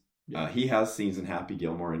Tenenbaums. He has scenes in Happy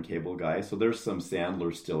Gilmore and Cable Guy, so there's some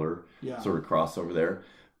Sandler Stiller sort of crossover there.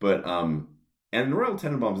 But and Royal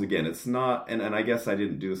Tenenbaums again, it's not, and I guess I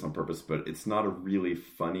didn't do this on purpose, but it's not a really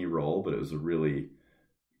funny role, but it was a really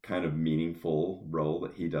kind of meaningful role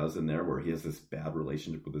that he does in there, where he has this bad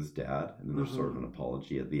relationship with his dad, and then there's sort of an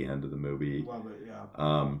apology at the end of the movie. Love it,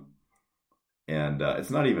 yeah. And it's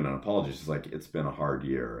not even an apology. It's just like, it's been a hard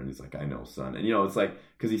year, and he's like, I know, son. And it's like,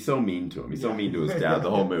 because he's so mean to him. He's so mean to his dad the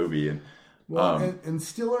whole movie. And and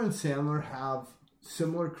Stiller and Sandler have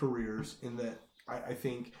similar careers in that I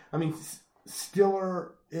think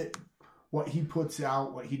Stiller, what he puts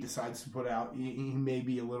out, what he decides to put out, he may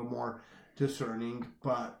be a little more discerning,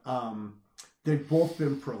 but they've both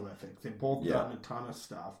been prolific. They've both done a ton of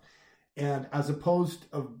stuff, and as opposed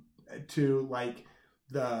to like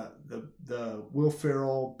the Will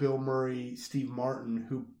Ferrell, Bill Murray, Steve Martin,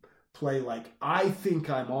 who play like, I think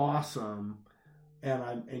I'm awesome,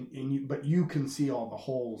 but you can see all the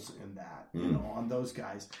holes in that, on those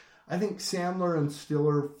guys. I think Sandler and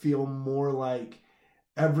Stiller feel more like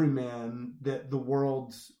everyman that the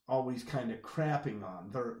world's always kind of crapping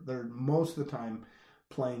on. They're most of the time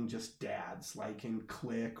playing just dads, like in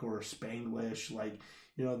Click or Spanglish. Like,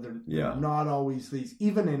 you know, they're not always these.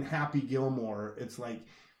 Even in Happy Gilmore, it's like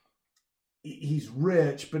he's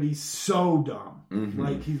rich, but he's so dumb. Mm-hmm.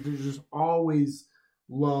 Like there's just always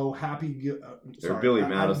low. Billy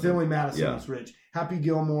Madison. Billy Madison is rich. Happy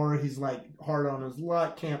Gilmore, he's like hard on his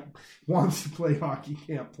luck. Wants to play hockey,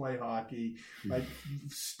 can't play hockey. Like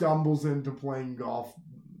stumbles into playing golf.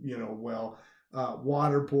 You know, well,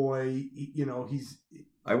 Waterboy. You know, he's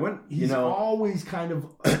always kind of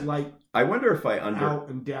like. I wonder if out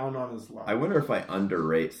and down on his luck. I wonder if I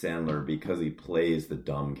underrate Sandler because he plays the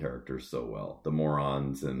dumb characters so well, the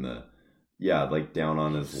morons and the like down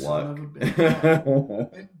on his luck.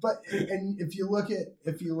 But if you look at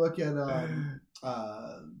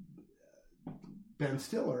Ben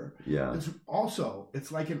Stiller,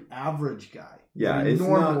 it's like an average guy. Yeah, it's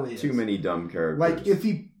not too many dumb characters. Like if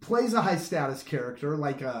he plays a high status character,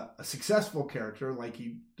 like a successful character, like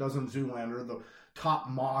he does in Zoolander, the top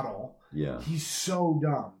model. Yeah, he's so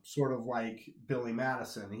dumb, sort of like Billy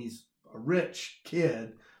Madison. He's a rich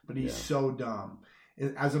kid, but he's so dumb,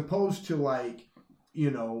 as opposed to like,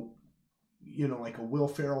 you know, like a Will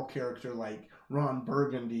Ferrell character, like Ron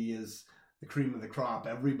Burgundy is the cream of the crop.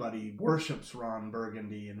 Everybody worships Ron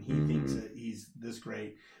Burgundy, and he thinks that he's this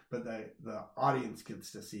great, but the audience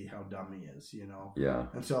gets to see how dumb he is, you know. Yeah,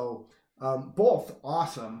 and so both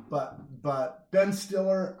awesome, but Ben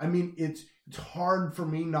Stiller, I mean, it's hard for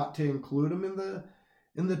me not to include him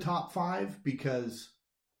in the top 5 because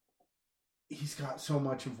he's got so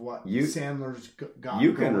much of what Sandler's got.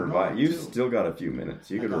 You can revise. You've still got a few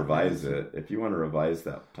minutes. You can revise it if you want to revise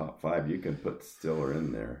that top 5. You can put Stiller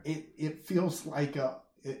in there. It feels like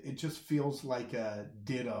it just feels like a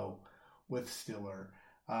ditto with Stiller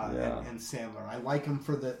and Sandler. I like him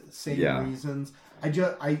for the same reasons. I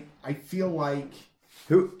feel like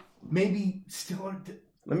maybe Stiller.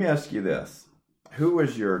 Let me ask you this: who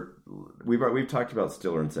was your? We've talked about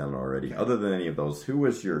Stiller and Sandler already. Okay. Other than any of those, who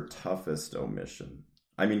was your toughest omission?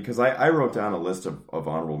 I mean, because I wrote down a list of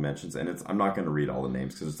honorable mentions, and I'm not going to read all the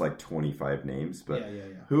names because it's like 25 names. But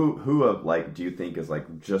who of like do you think is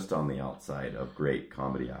like just on the outside of great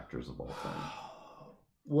comedy actors of all time?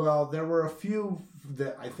 Well, there were a few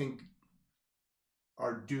that I think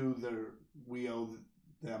are due. We owe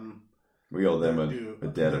them. We owe them a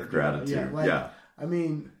debt of gratitude. I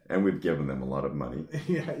mean, and we've given them a lot of money.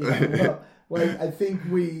 Well, like I think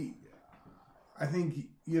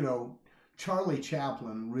you know, Charlie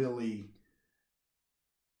Chaplin really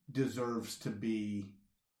deserves to be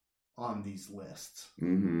on these lists.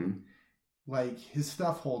 Mm-hmm. Like his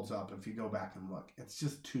stuff holds up if you go back and look. It's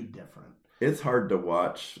just too different. It's hard to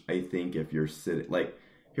watch. I think if you're sitting like,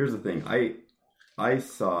 here's the thing. I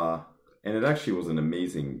saw. And it actually was an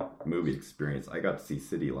amazing movie experience. I got to see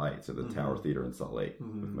City Lights at the Tower Theater in Salt Lake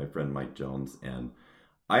with my friend Mike Jones, and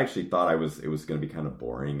I actually thought it was going to be kind of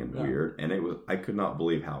boring and weird, and it was. I could not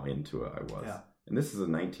believe how into it I was. Yeah. And this is a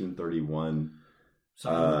 1931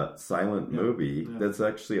 silent movie that's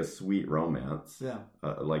actually a sweet romance. Yeah,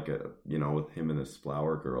 like with him and this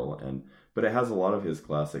flower girl, but it has a lot of his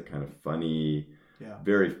classic kind of funny,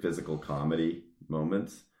 very physical comedy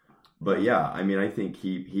moments. But I mean, I think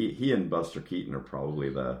he and Buster Keaton are probably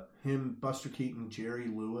Buster Keaton, Jerry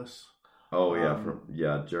Lewis. Oh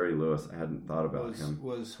yeah, Jerry Lewis. I hadn't thought about him.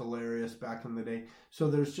 Was hilarious back in the day. So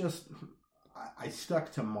there's just I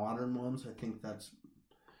stuck to modern ones. I think that's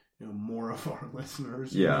more of our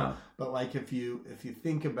listeners. Yeah. Know? But like if you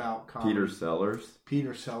think about comedy, Peter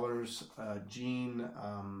Sellers, Gene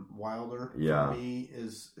Wilder for me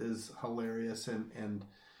is hilarious and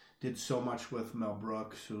did so much with Mel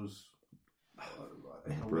Brooks, who's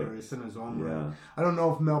hilarious in his own way. I don't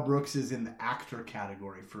know if Mel Brooks is in the actor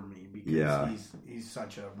category for me because he's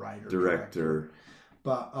such a writer director.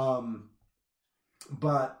 But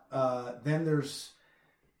then there's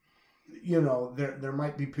there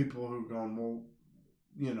might be people who are going, well,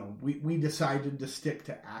 we decided to stick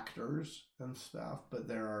to actors and stuff, but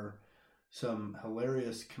there are some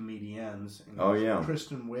hilarious comedians. And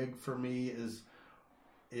Kristen Wiig for me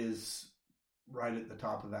is right at the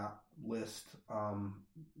top of that list, and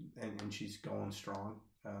she's going strong,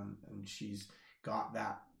 and she's got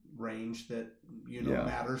that range that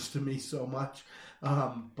matters to me so much.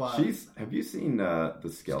 But have you seen the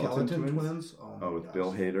Skeleton Twins? Oh, with gosh.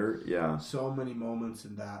 Bill Hader, yeah. So many moments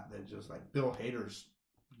in that just like Bill Hader's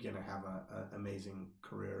gonna have an amazing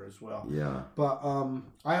career as well. Yeah. But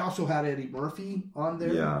I also had Eddie Murphy on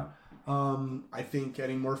there. Yeah. I think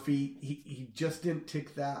Eddie Murphy, he just didn't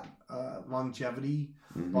tick that longevity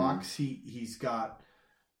box. He's got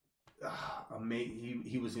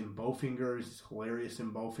he was in Bowfinger. He's hilarious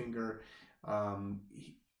in Bowfinger.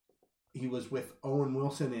 He was with Owen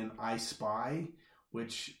Wilson in I Spy,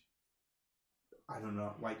 which I don't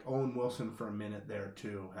know, like Owen Wilson for a minute there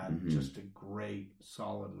too had just a great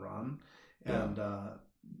solid run. And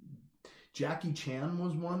Jackie Chan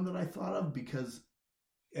was one that I thought of because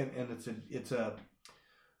and it's a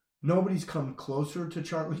nobody's come closer to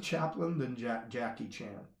Charlie Chaplin than Jackie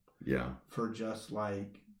Chan. Yeah. For just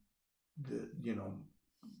like the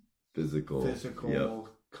physical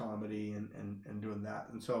comedy and doing that.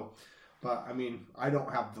 And so, but I mean, I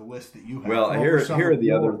don't have the list that you have. Well, here are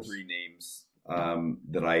the other three names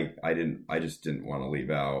that I just didn't want to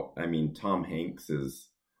leave out. I mean, Tom Hanks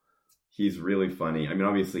he's really funny. I mean,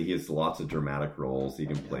 obviously he has lots of dramatic roles. He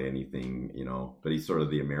can play anything, but he's sort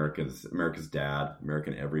of the America's dad,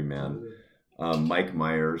 American everyman. Mike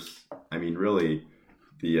Myers. I mean, really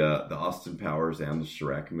the Austin Powers and the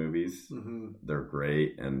Shrek movies, they're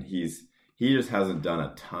great. And he just hasn't done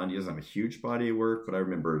a ton. He doesn't have a huge body of work, but I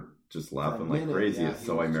remember just laughing like crazy at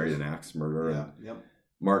So I Married an Axe Murderer. Yeah,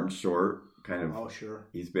 Martin Short, kind of. Oh, sure.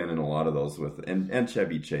 He's been in a lot of those and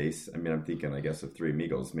Chevy Chase. I mean, I'm thinking, I guess, of Three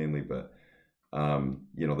Amigos mainly, but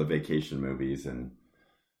the vacation movies and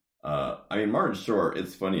I mean, Martin Short.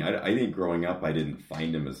 It's funny. I think growing up, I didn't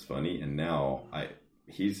find him as funny, and now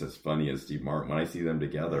he's as funny as Steve Martin. When I see them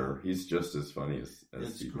together, he's just as funny as Steve Martin.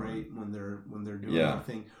 It's great when they're doing that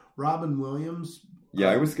thing. Robin Williams. Yeah,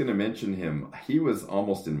 I was going to mention him. He was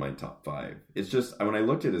almost in my top 5. It's just when I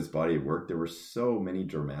looked at his body of work, there were so many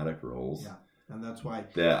dramatic roles. Yeah, and that's why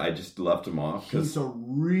that I just left him off. He's a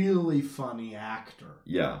really funny actor.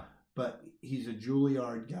 Yeah, but he's a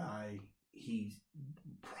Juilliard guy. He's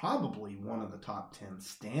probably one of the top 10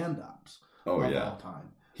 stand-ups of all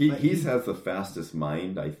time. He has the fastest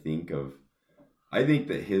mind, I think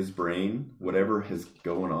that his brain, whatever is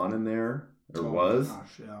going on in there,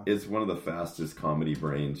 is one of the fastest comedy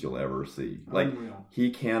brains you'll ever see. Like, he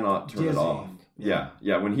cannot turn it off. Yeah.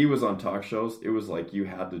 When he was on talk shows, it was like you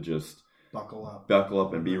had to just buckle up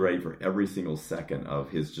and be ready for every single second of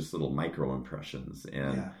his just little micro impressions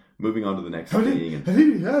and moving on to the next thing.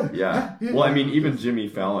 Well, I mean, even Jimmy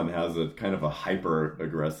Fallon has a kind of a hyper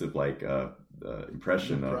aggressive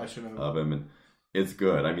impression of him, and it's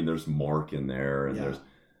good. I mean, there's Mork in there, and there's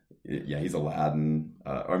he's Aladdin.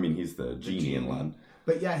 I mean, he's the genie in Aladdin.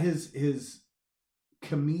 But his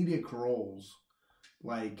comedic roles,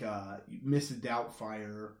 like Mrs.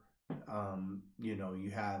 Doubtfire.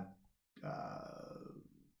 You have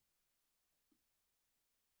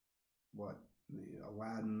the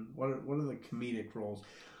Aladdin. What are the comedic roles?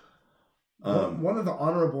 One of the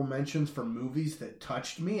honorable mentions for movies that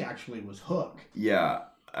touched me actually was Hook. Yeah.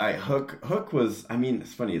 Hook was, I mean,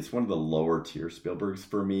 it's funny, it's one of the lower tier Spielbergs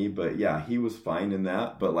for me, but yeah, he was fine in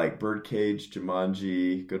that. But like Birdcage,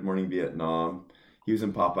 Jumanji, Good Morning Vietnam, he was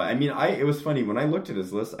in Popeye. I mean, it was funny, when I looked at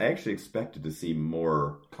his list, I actually expected to see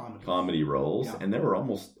more comedy roles, and there were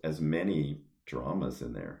almost as many dramas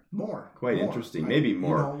in there. Quite interesting. Maybe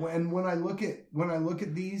more. And when I look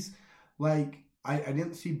at these, like, I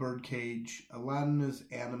didn't see Birdcage. Aladdin is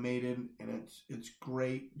animated and it's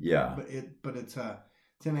great. Yeah. But it's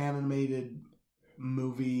an animated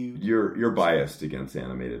movie. You're biased against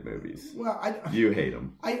animated movies. Well, you hate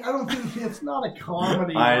them. I don't think it's not a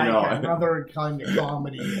comedy. I know. Like another kind of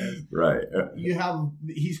comedy is. Right.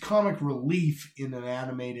 He's comic relief in an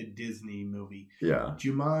animated Disney movie. Yeah.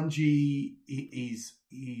 Jumanji,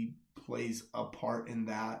 he plays a part in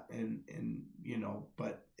that, and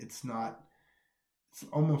but it's not. It's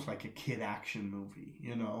almost like a kid action movie,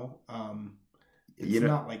 It's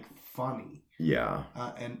not like funny. Yeah.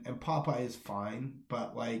 And Popeye is fine,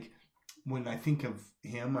 but like when I think of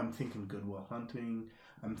him, I'm thinking Good Will Hunting.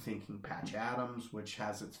 I'm thinking Patch Adams, which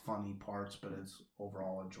has its funny parts, but it's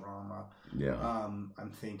overall a drama. Yeah.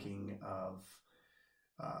 I'm thinking of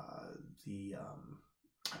he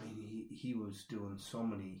was doing so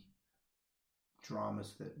many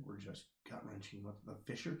dramas that were just gut wrenching. With the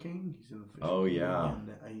Fisher King, he's in the Fisher King. Oh yeah,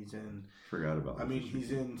 and he's in. Forgot about. I mean,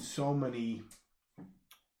 he's in so many.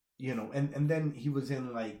 And then he was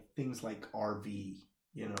in like things like RV.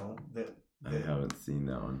 That I haven't seen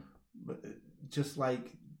that one. But just not.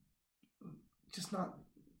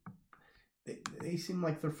 They seem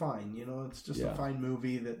like they're fine. It's just a fine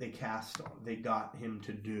movie that they got him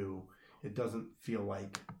to do. It doesn't feel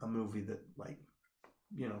like a movie that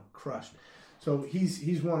crushed. So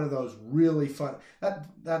he's one of those really fun.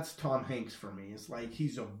 That's Tom Hanks for me. It's like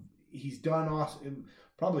he's done awesome,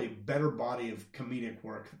 probably a better body of comedic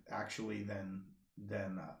work actually than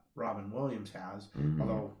Robin Williams has. Mm-hmm.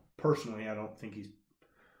 Although personally, I don't think he's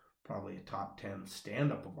probably a top 10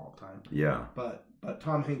 stand-up of all time. Yeah. But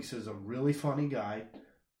Tom Hanks is a really funny guy.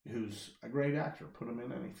 who's a great actor. Put him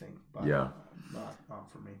in anything, but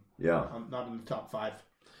not for me. Yeah, I'm not in the top 5.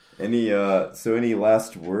 Any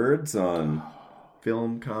last words on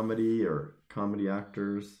film, comedy, or comedy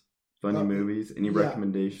actors, funny movies? Any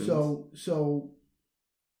recommendations? So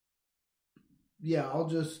yeah, I'll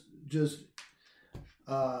just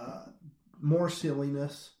more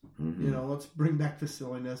silliness. Mm-hmm. Let's bring back the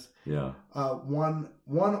silliness. Yeah. One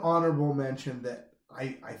honorable mention that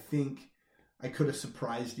I think I could have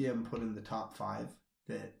surprised you and put in the top 5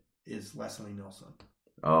 that is Leslie Nielsen.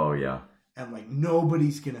 Oh yeah. And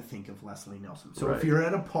nobody's gonna think of Leslie Nielsen. So if you're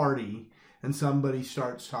at a party and somebody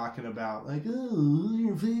starts talking about who's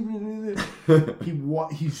your favorite,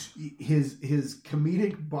 his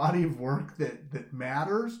comedic body of work that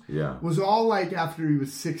matters was all after he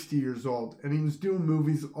was 60 years old, and he was doing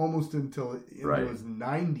movies almost into his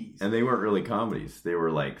 90s. And they weren't really comedies; they were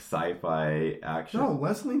sci-fi action. No,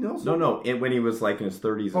 Leslie Nielsen. No. And when he was in his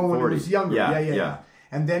 30s and 40s, when he was younger, yeah.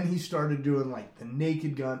 And then he started doing The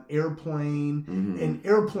Naked Gun, Airplane, mm-hmm. and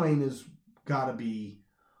Airplane has got to be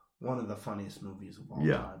one of the funniest movies of all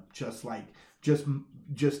time.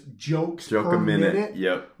 Just jokes per minute.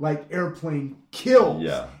 Yep. Airplane kills.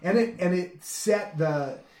 Yeah. And it set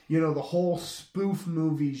the the whole spoof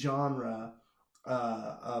movie genre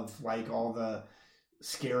of all the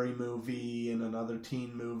Scary Movie and Another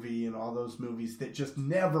Teen Movie and all those movies that just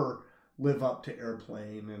never live up to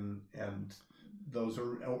Airplane and those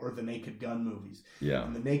or the Naked Gun movies. Yeah.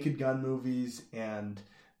 And the Naked Gun movies, and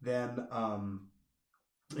then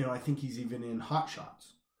I think he's even in Hot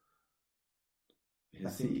Shots. I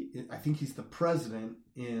think he's the president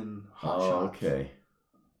in Hot Shots. Okay.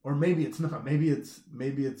 Or maybe it's not. Maybe it's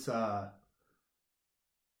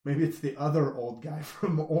the other old guy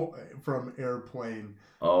from Airplane.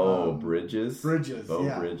 Oh, Bridges. Bridges. Beau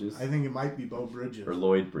yeah. Bridges. I think it might be Beau Bridges or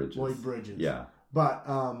Lloyd Bridges. Lloyd Bridges. Yeah. But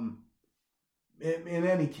in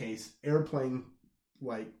any case, Airplane,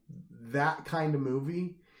 that kind of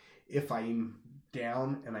movie, if I'm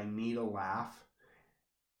down and I need a laugh,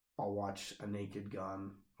 I'll watch a Naked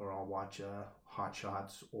Gun, or I'll watch a Hot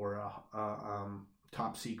Shots, or a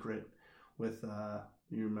Top Secret with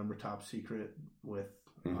you remember Top Secret with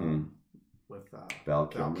Val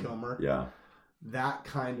Kilmer. Yeah. That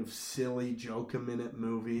kind of silly joke-a-minute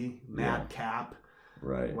movie, Madcap.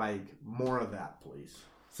 Right. More of that, please.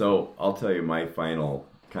 So I'll tell you my final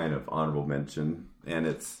kind of honorable mention, and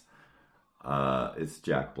it's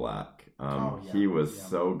Jack Black. He was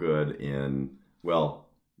so good in,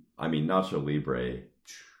 Nacho Libre,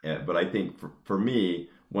 but I think for me,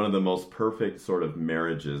 one of the most perfect sort of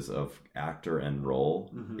marriages of actor and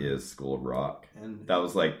role is School of Rock. And that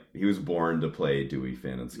was he was born to play Dewey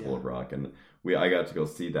Finn in School of Rock, and I got to go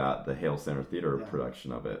see the Hale Center Theater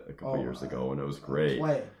production of it a couple years ago, and it was great.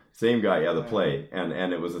 Play. Same guy, the play,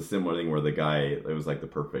 and it was a similar thing where the guy, it was the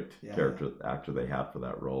perfect actor they had for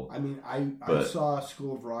that role. I saw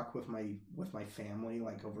School of Rock with my family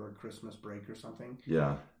over a Christmas break or something.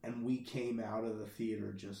 Yeah, and we came out of the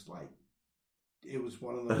theater just it was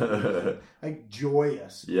one of those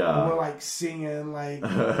joyous. Yeah, and we're singing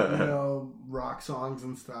rock songs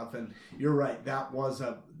and stuff. And you're right, that was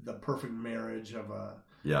the perfect marriage of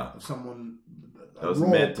someone that was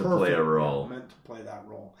meant to play a role. Meant to play that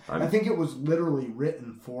role. I think it was literally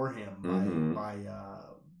written for him by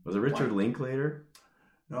was it Richard Linklater?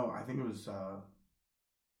 No, I think it was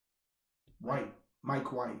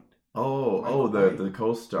Mike White. The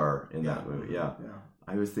co-star in that movie. Yeah.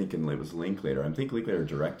 I was thinking it was Linklater. I think Linklater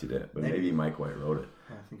directed it, but maybe Mike White wrote it.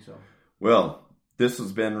 Yeah, I think so. Well, this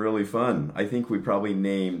has been really fun. I think we probably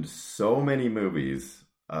named so many movies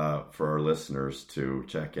for our listeners to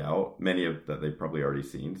check out. Many of that they've probably already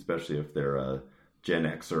seen, especially if they're a Gen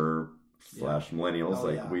Xer /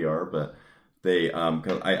 millennials we are. But they,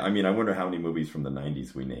 cause I wonder how many movies from the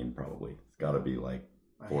 90s we named. Probably it's got to be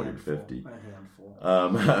 40 or 50. A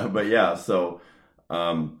handful. But yeah, so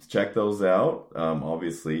check those out.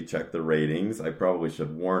 Obviously, check the ratings. I probably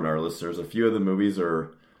should warn our listeners. A few of the movies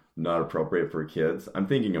are not appropriate for kids. I'm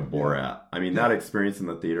thinking of Borat. That experience in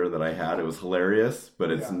the theater that I had, it was hilarious,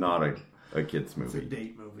 but it's not a kid's movie. It's a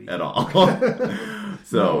date movie. At all.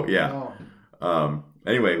 So, no.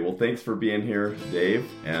 Anyway, well, thanks for being here, Dave.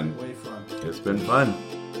 And way fun. It's been fun.